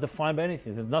is not defined by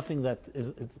anything. There's nothing that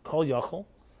is kol yachol,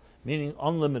 meaning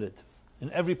unlimited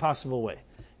in every possible way.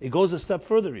 It goes a step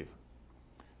further even.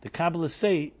 The Kabbalists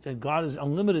say that God is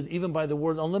unlimited even by the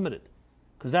word unlimited,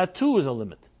 because that too is a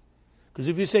limit. Because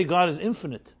if you say God is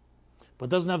infinite, but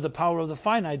doesn't have the power of the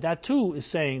finite, that too is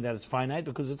saying that it's finite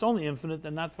because it's only infinite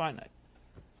and not finite.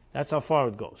 That's how far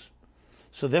it goes.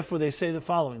 So therefore they say the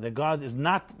following, that God is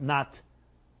not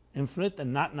infinite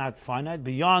and not finite,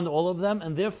 beyond all of them,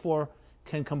 and therefore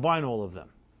can combine all of them.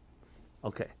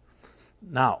 Okay.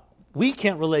 Now, we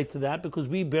can't relate to that because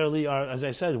we barely are, as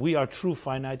I said, we are true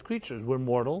finite creatures. We're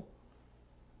mortal.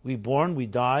 We're born, we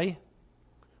die.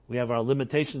 We have our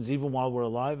limitations even while we're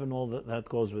alive, and all that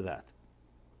goes with that.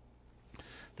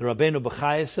 The Rabbeinu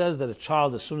Bechaya says that a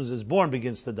child, as soon as it's born,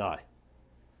 begins to die.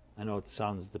 I know it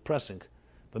sounds depressing,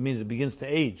 but it means it begins to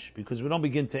age, because we don't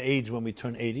begin to age when we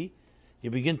turn 80. You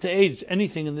begin to age.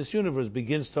 Anything in this universe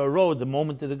begins to erode the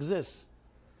moment it exists.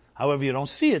 However, you don't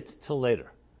see it till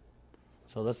later.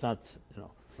 So that's not, you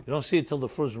don't see it till the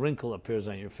first wrinkle appears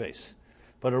on your face.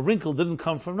 But a wrinkle didn't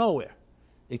come from nowhere.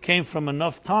 It came from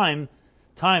enough times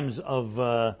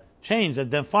of change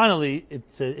that then finally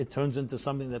it turns into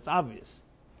something that's obvious.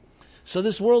 So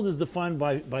this world is defined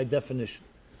by definition.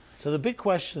 So the big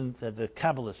question that the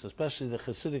Kabbalists, especially the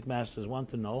Hasidic masters, want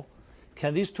to know,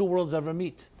 can these two worlds ever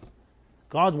meet?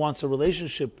 God wants a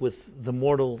relationship with the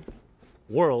mortal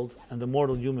world and the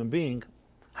mortal human being.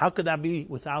 How could that be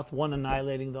without one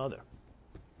annihilating the other?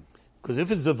 Because if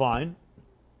it's divine,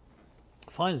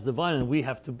 fine, it's divine, and we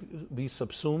have to be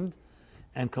subsumed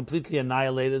and completely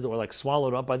annihilated or like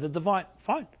swallowed up by the divine.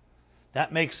 Fine.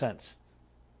 That makes sense.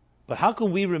 But how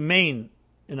can we remain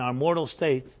in our mortal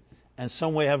state and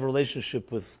some way have a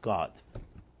relationship with God?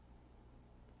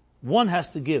 One has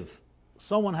to give.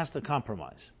 Someone has to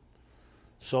compromise.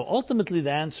 So ultimately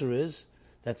the answer is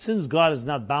that since God is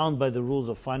not bound by the rules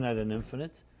of finite and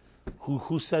infinite,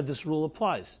 who said this rule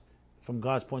applies from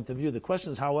God's point of view? The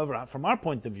question is, however, from our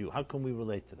point of view, how can we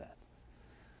relate to that?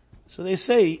 So they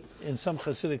say, in some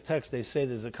Hasidic texts, they say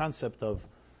there's a concept of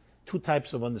two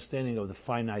types of understanding of the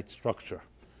finite structure.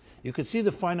 You could see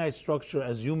the finite structure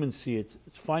as humans see it.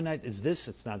 It's finite, it's this,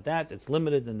 it's not that, it's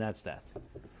limited, and that's that.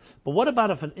 But what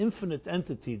about if an infinite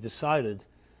entity decided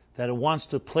that it wants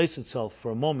to place itself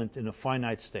for a moment in a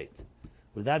finite state?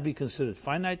 Would that be considered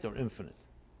finite or infinite?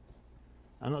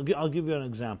 And I'll give you an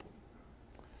example.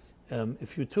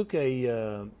 If you took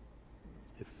for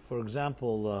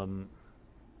example,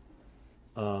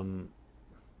 an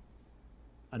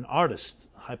artist,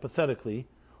 hypothetically,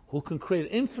 who can create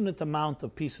an infinite amount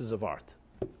of pieces of art,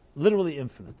 literally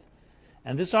infinite.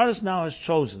 And this artist now has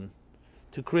chosen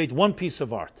to create one piece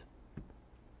of art.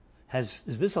 Is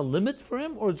this a limit for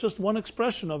him, or just one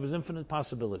expression of his infinite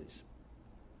possibilities?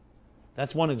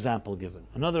 That's one example given.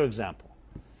 Another example.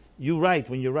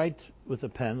 When you write with a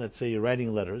pen, let's say you're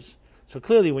writing letters, so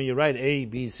clearly when you write A,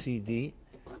 B, C, D,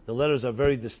 the letters are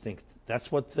very distinct. That's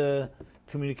what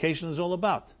communication is all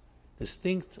about.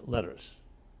 Distinct letters.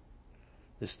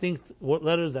 Distinct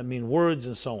letters that mean words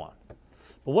and so on.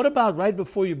 But what about right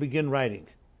before you begin writing?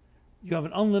 You have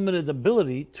an unlimited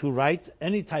ability to write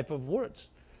any type of words.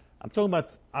 I'm talking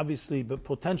about, obviously, but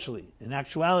potentially. In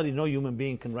actuality, no human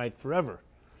being can write forever.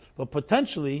 But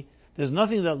potentially, there's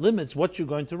nothing that limits what you're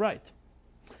going to write.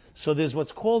 So there's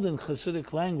what's called in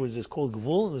Hasidic language, it's called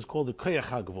gvul, and it's called the koyach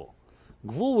hagvul.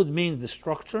 Gvul would mean the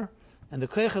structure, and the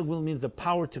koyach hagvul means the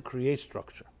power to create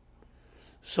structure.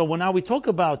 So when now we talk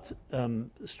about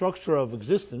structure of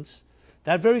existence,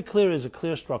 that very clear is a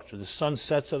clear structure. The sun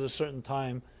sets at a certain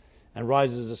time and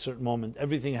rises at a certain moment.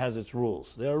 Everything has its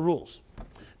rules. There are rules.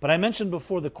 But I mentioned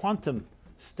before the quantum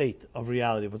state of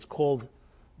reality, what's called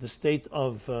the state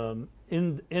of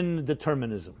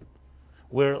indeterminism,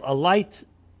 where a light,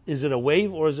 is it a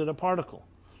wave or is it a particle?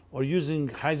 Or using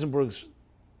Heisenberg's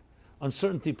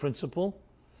uncertainty principle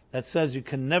that says you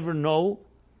can never know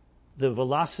the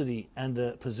velocity and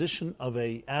the position of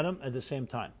an atom at the same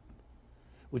time,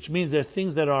 which means there are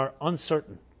things that are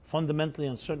uncertain, fundamentally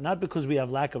uncertain, not because we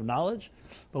have lack of knowledge,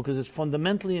 but because it's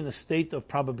fundamentally in a state of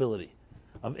probability,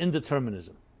 of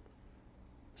indeterminism.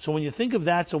 So when you think of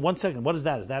that, so 1 second, what is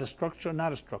that? Is that a structure or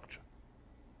not a structure?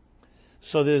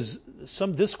 So there's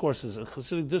some discourses,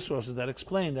 Hasidic discourses, that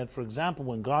explain that, for example,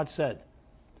 when God said,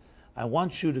 I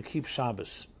want you to keep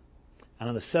Shabbos, and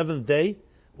on the seventh day,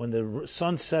 when the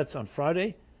sun sets on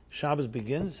Friday, Shabbos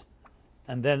begins,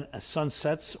 and then as sun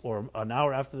sets, or an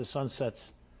hour after the sun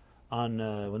sets, on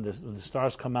when the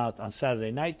stars come out on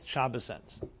Saturday night, Shabbos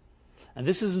ends. And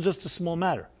this isn't just a small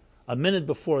matter. A minute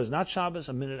before is not Shabbos,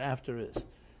 a minute after is.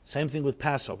 Same thing with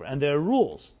Passover. And there are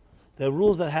rules. There are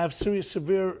rules that have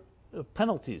severe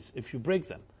penalties if you break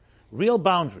them. Real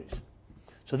boundaries.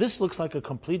 So this looks like a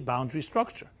complete boundary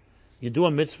structure. You do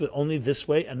a mitzvah only this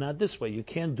way and not this way. You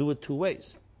can't do it two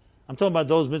ways. I'm talking about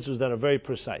those mitzvahs that are very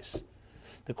precise.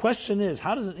 The question is,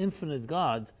 how does an infinite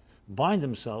God bind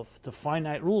himself to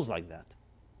finite rules like that?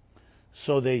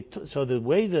 So the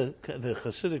way the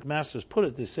Hasidic masters put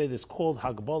it, they say this called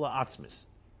Hagbola Atzmis.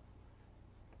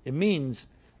 It means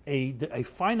a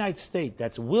finite state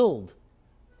that's willed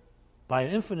by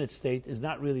an infinite state is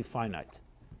not really finite,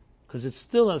 because it's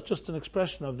still just an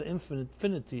expression of the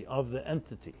infinity of the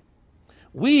entity.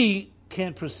 We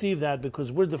can't perceive that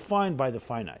because we're defined by the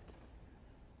finite.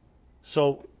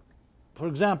 So, for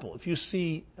example, if you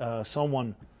see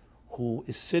someone who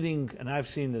is sitting, and I've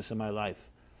seen this in my life,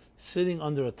 sitting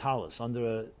under a talus,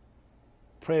 under a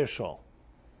prayer shawl,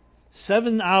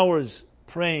 7 hours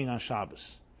praying on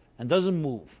Shabbos, and doesn't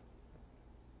move.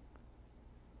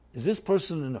 Is this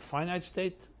person in a finite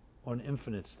state or an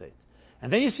infinite state?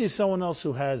 And then you see someone else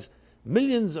who has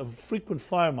millions of frequent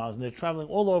flyer miles, and they're traveling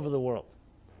all over the world.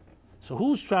 So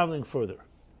who's traveling further?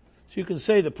 So you can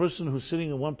say the person who's sitting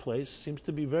in one place seems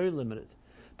to be very limited.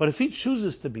 But if he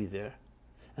chooses to be there,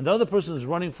 and the other person is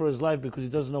running for his life because he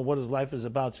doesn't know what his life is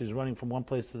about, so he's running from one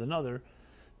place to another,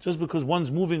 just because one's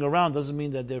moving around doesn't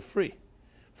mean that they're free.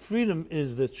 Freedom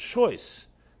is the choice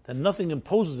that nothing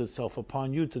imposes itself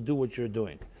upon you to do what you're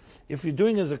doing. If you're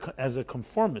doing as a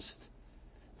conformist,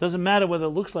 it doesn't matter whether it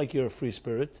looks like you're a free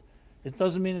spirit, it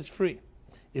doesn't mean it's free.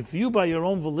 If you, by your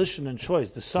own volition and choice,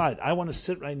 decide, I want to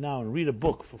sit right now and read a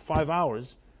book for 5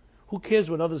 hours, who cares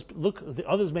what others look? The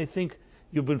others may think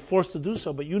you've been forced to do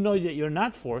so, but you know that you're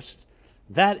not forced.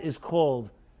 That is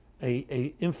called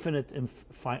a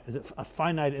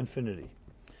finite infinity,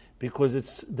 because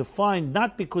it's defined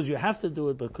not because you have to do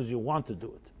it, but because you want to do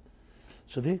it.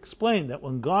 So they explain that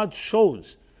when God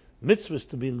chose mitzvahs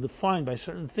to be defined by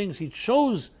certain things, He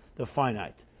chose the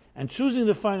finite, and choosing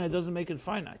the finite doesn't make it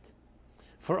finite.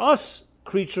 For us,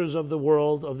 creatures of the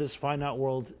world, of this finite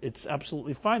world, it's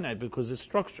absolutely finite because it's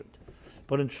structured.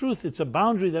 But in truth, it's a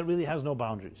boundary that really has no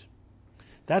boundaries.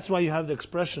 That's why you have the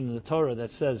expression in the Torah that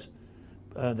says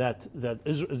that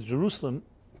Jerusalem,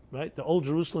 right, the old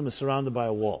Jerusalem is surrounded by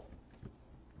a wall.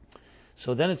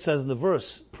 So then it says in the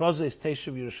verse, Prozes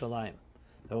Teshuv Yerushalayim,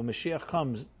 that when Mashiach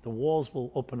comes, the walls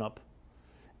will open up.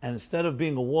 And instead of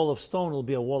being a wall of stone, it'll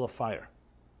be a wall of fire.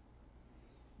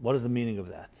 What is the meaning of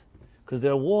that? Because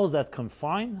there are walls that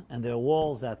confine and there are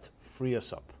walls that free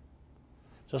us up.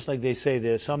 Just like they say,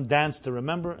 there's some dance to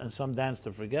remember and some dance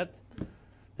to forget.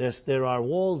 There are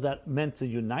walls that meant to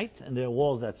unite and there are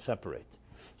walls that separate.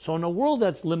 So in a world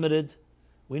that's limited,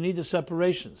 we need the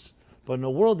separations. But in a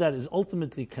world that is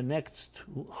ultimately connects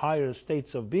to higher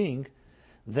states of being,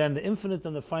 then the infinite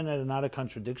and the finite are not a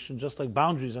contradiction, just like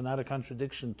boundaries are not a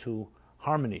contradiction to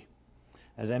harmony.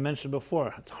 As I mentioned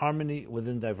before, it's harmony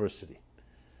within diversity.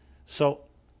 So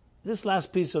this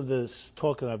last piece of this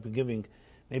talk that I've been giving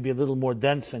may be a little more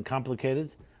dense and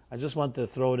complicated. I just want to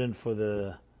throw it in for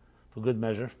good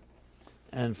measure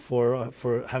and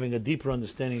for having a deeper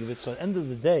understanding of it. So at the end of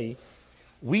the day,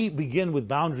 we begin with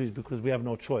boundaries because we have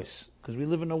no choice, because we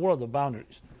live in a world of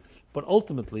boundaries. But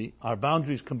ultimately, our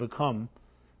boundaries can become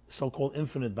so-called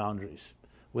infinite boundaries,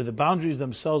 where the boundaries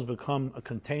themselves become a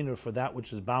container for that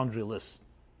which is boundaryless.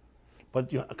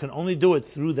 But you can only do it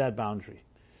through that boundary.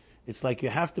 It's like you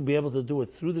have to be able to do it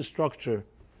through the structure.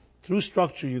 Through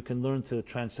structure, you can learn to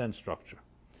transcend structure.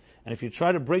 And if you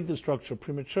try to break the structure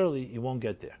prematurely, you won't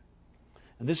get there.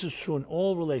 And this is true in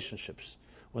all relationships.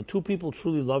 When two people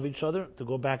truly love each other, to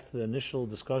go back to the initial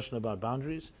discussion about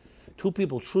boundaries, two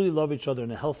people truly love each other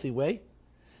in a healthy way,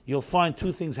 you'll find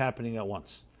two things happening at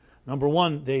once. Number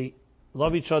one, they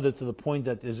love each other to the point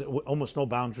that there's almost no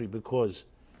boundary because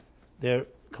they're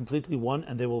completely one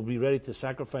and they will be ready to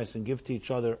sacrifice and give to each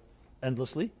other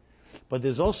endlessly. But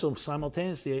there's also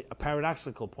simultaneously a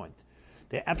paradoxical point.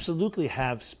 They absolutely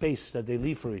have space that they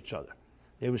leave for each other.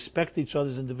 They respect each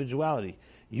other's individuality.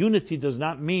 Unity does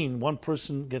not mean one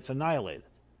person gets annihilated.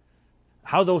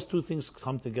 How those two things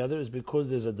come together is because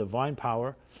there's a divine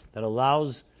power that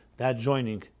allows that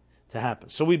joining to happen.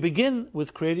 So we begin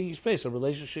with creating space. A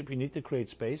relationship, you need to create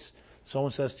space.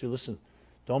 Someone says to you, listen,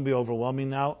 don't be overwhelming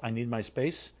now. I need my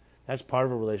space. That's part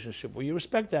of a relationship where you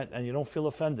respect that and you don't feel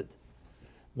offended.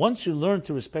 Once you learn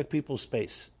to respect people's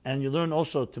space, and you learn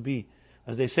also to be,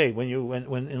 as they say, when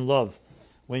in love,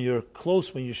 when you're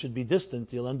close when you should be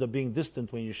distant, you'll end up being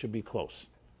distant when you should be close.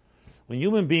 When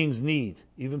human beings need,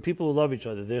 even people who love each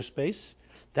other, their space,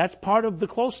 that's part of the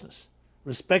closeness,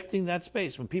 respecting that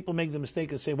space. When people make the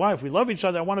mistake and say, wow, if we love each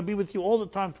other, I want to be with you all the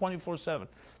time, 24/7.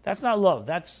 That's not love.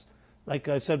 That's, like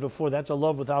I said before, that's a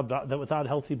love without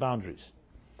healthy boundaries.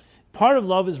 Part of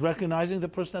love is recognizing the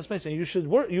person has space, and you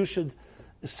should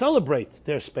celebrate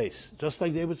their space, just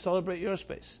like they would celebrate your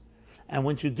space. And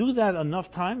once you do that enough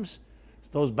times,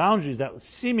 those boundaries that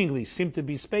seemingly seem to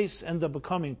be space end up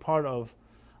becoming part of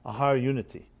a higher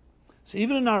unity. So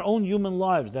even in our own human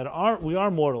lives, we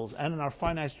are mortals, and in our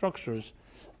finite structures,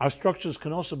 our structures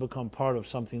can also become part of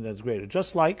something that's greater.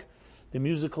 Just like the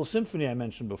musical symphony I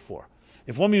mentioned before.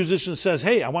 If one musician says,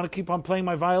 hey, I want to keep on playing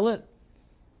my violin,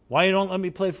 why you don't let me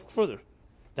play further?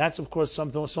 That's, of course,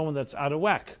 someone that's out of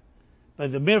whack.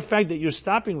 But the mere fact that you're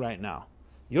stopping right now,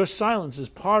 your silence is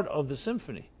part of the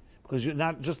symphony, because you're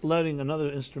not just letting another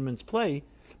instrument play,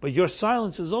 but your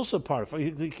silence is also part of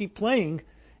it. If you keep playing,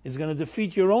 it's going to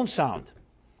defeat your own sound.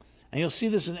 And you'll see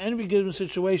this in every given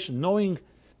situation. Knowing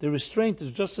the restraint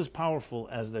is just as powerful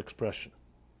as the expression.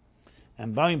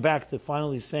 And bowing back to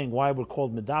finally saying why we're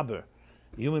called medaber,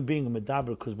 a human being a medaber,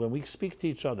 because when we speak to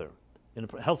each other in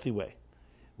a healthy way,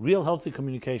 real healthy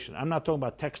communication. I'm not talking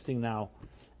about texting now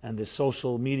and this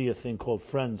social media thing called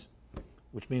friends,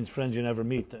 which means friends you never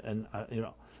meet. And I'm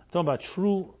talking about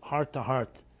true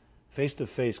heart-to-heart,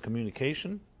 face-to-face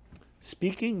communication.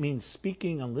 Speaking means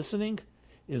speaking and listening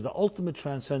is the ultimate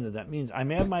transcendent. That means I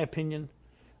may have my opinion,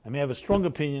 I may have a strong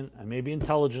opinion, I may be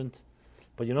intelligent,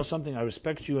 but you know something, I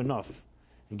respect you enough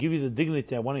and give you the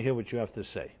dignity, I want to hear what you have to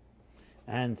say.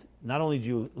 And not only do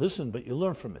you listen, but you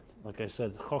learn from it. Like I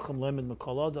said, Chacham Lemed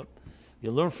Mikol Adam,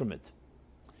 you learn from it.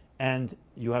 And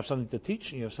you have something to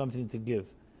teach and you have something to give.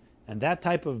 And that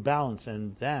type of balance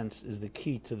and dance is the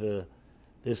key to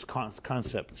this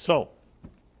concept. So,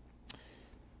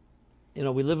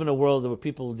 we live in a world where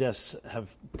people, yes,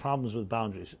 have problems with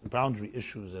boundary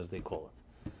issues, as they call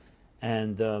it.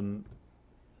 And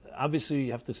obviously,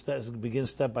 you have to begin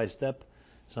step by step.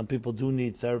 Some people do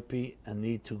need therapy and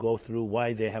need to go through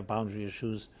why they have boundary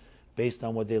issues based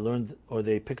on what they learned or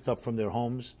they picked up from their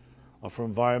homes or from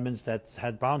environments that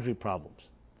had boundary problems.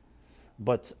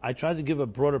 But I try to give a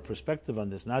broader perspective on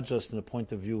this, not just in a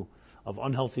point of view of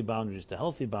unhealthy boundaries to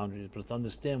healthy boundaries, but to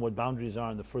understand what boundaries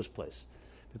are in the first place.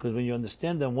 Because when you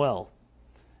understand them well,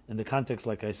 in the context,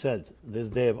 like I said, this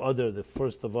day of Adar, the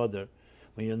first of Adar,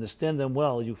 when you understand them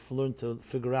well, you learn to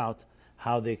figure out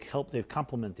how they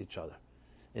complement each other.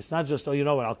 It's not just, you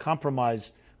know what, I'll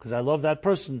compromise because I love that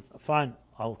person. Fine,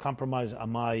 I'll compromise on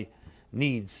my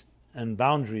needs and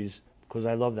boundaries because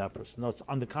I love that person. No, it's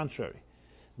on the contrary.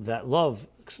 That love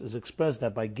is expressed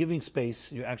that by giving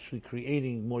space, you're actually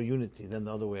creating more unity than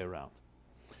the other way around.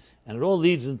 And it all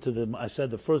leads into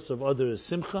the first of Adar is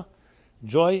simcha,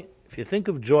 joy. If you think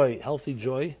of joy, healthy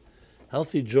joy,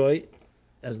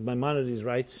 as Maimonides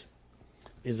writes,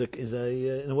 in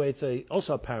a way, it's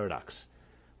also a paradox.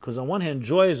 Because on one hand,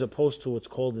 joy, as opposed to what's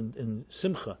called in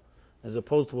simcha, as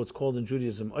opposed to what's called in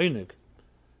Judaism oinig,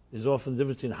 is often the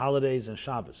difference between holidays and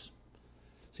Shabbos.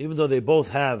 So even though they both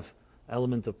have an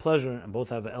element of pleasure and both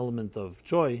have an element of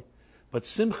joy, but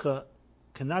simcha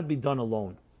cannot be done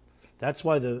alone. That's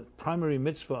why the primary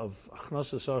mitzvah of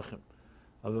achnosas orchim,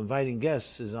 of inviting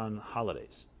guests, is on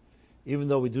holidays. Even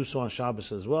though we do so on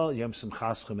Shabbos as well, Yom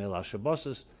Simchaschem El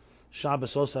HaShabbos,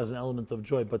 Shabbos also has an element of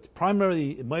joy, but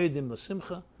primarily Moedim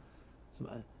LaSimcha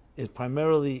is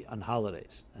primarily on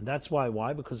holidays. And that's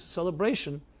why? Because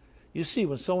celebration, you see,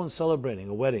 when someone's celebrating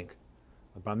a wedding,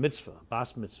 a bar mitzvah, a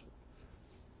bas mitzvah,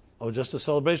 or just a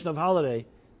celebration of holiday,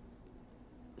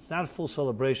 it's not a full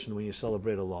celebration when you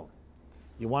celebrate alone.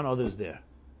 You want others there.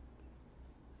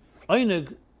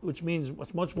 Einig, which means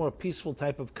a much more peaceful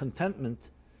type of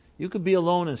contentment, you could be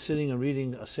alone and sitting and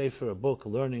reading a sefer, a book,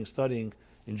 learning, studying,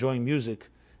 enjoying music,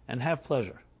 and have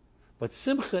pleasure. But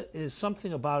simcha is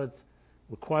something about it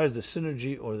requires the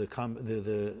synergy or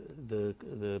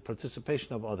the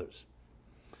participation of others.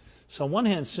 So on one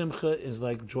hand, simcha is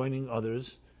like joining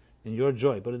others in your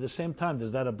joy, but at the same time,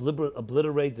 does that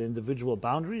obliterate the individual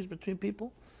boundaries between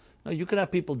people? No, you could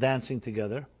have people dancing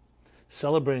together,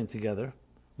 celebrating together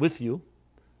with you,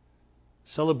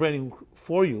 celebrating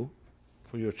for you,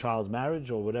 for your child's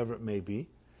marriage or whatever it may be,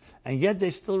 and yet they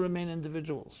still remain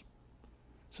individuals.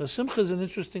 So simcha is an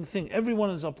interesting thing. Everyone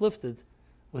is uplifted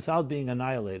without being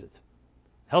annihilated.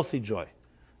 Healthy joy.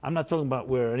 I'm not talking about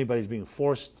where anybody's being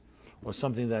forced or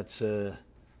something that's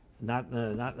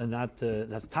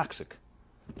that's toxic.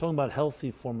 I'm talking about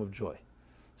healthy form of joy.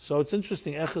 So it's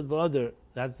interesting. Echad v'Adar,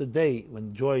 that's the day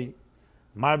when joy,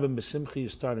 marbim b'simcha, you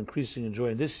start increasing in joy.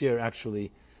 And this year,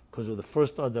 actually, because of the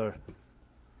first Adar,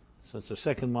 so it's the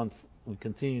second month, we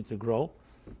continue to grow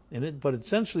in it. But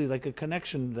essentially, like a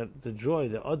connection that the joy,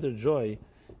 the other joy,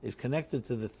 is connected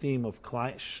to the theme of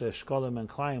shkolem and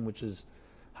klayim, which is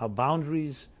how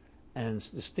boundaries and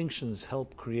distinctions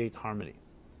help create harmony,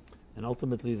 and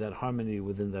ultimately that harmony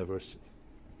within diversity.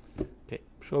 Okay,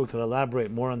 I'm sure we could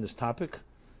elaborate more on this topic,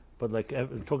 but like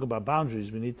talk about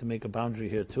boundaries, we need to make a boundary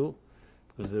here too,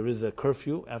 because there is a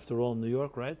curfew, after all, in New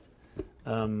York, right?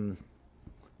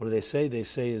 What do they say? They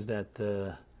say is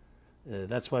that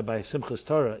That's why by Simchas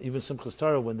Torah, even Simchas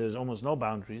Torah, when there's almost no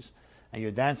boundaries, and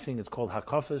you're dancing, it's called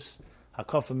hakafas.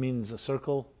 Hakafa means a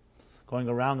circle, going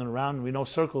around and around. We know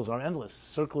circles are endless.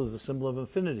 Circle is the symbol of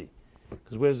infinity.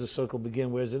 Because where does the circle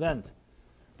begin? Where does it end?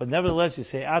 But nevertheless, you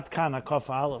say, Ad kan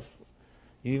hakafa aleph.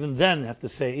 You even then have to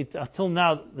say, until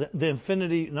now, the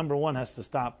infinity, number one, has to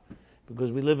stop.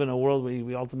 Because we live in a world where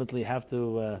we ultimately have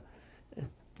to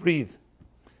breathe.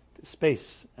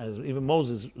 Space. As even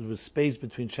Moses was space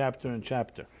between chapter and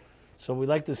chapter. So what we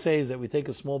like to say is that we take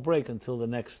a small break until the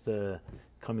next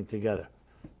coming together.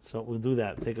 So we'll do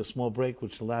that. Take a small break,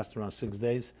 which will last around 6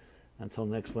 days, until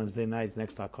next Wednesday night,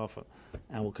 next Hakafa.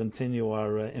 And we'll continue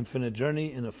our infinite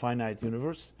journey in a finite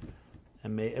universe.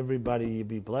 And may everybody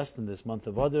be blessed in this month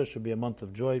of Adar. It should be a month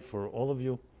of joy for all of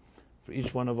you, for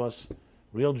each one of us.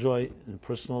 Real joy in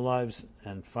personal lives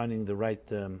and finding the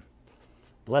right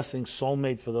blessing,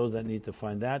 soulmate for those that need to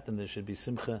find that. And there should be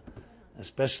simcha,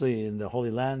 especially in the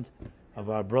Holy Land, of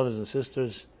our brothers and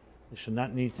sisters. They should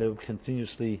not need to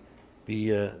continuously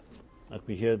be, like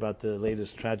we hear about the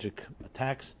latest tragic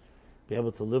attacks, be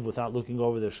able to live without looking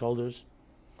over their shoulders.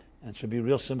 And should be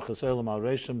real simcha se'olam al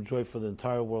reishim, joy for the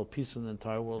entire world, peace in the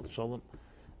entire world, shalom.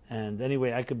 And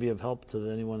anyway, I could be of help to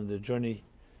anyone in their journey.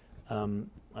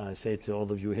 I say to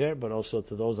all of you here, but also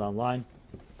to those online.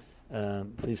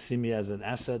 Please see me as an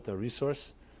asset, a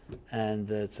resource. And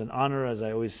it's an honor, as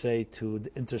I always say, to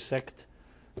intersect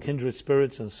kindred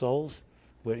spirits and souls,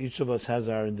 where each of us has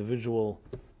our individual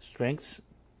strengths,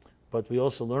 but we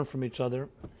also learn from each other.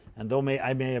 And though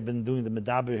I may have been doing the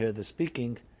medaber here, the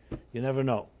speaking, you never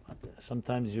know.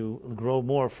 Sometimes you grow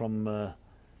more from,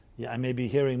 I may be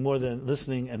hearing more than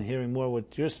listening and hearing more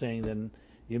what you're saying than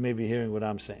you may be hearing what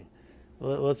I'm saying.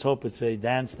 Well, let's hope it's a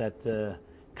dance that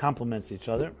complements each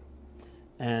other.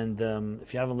 And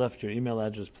if you haven't left your email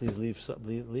address, please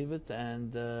leave it.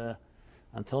 And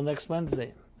until next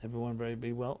Wednesday, everyone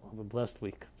be well. Have a blessed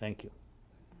week. Thank you.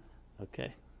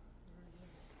 Okay.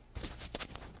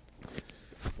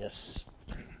 Yes.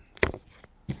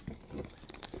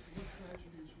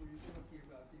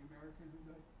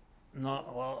 No,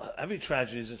 well, every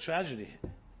tragedy is a tragedy.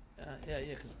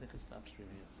 Because they can stop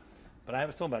streaming it. But I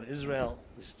was talking about Israel,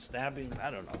 stabbing, I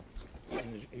don't know.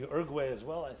 In Uruguay as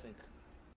well, I think.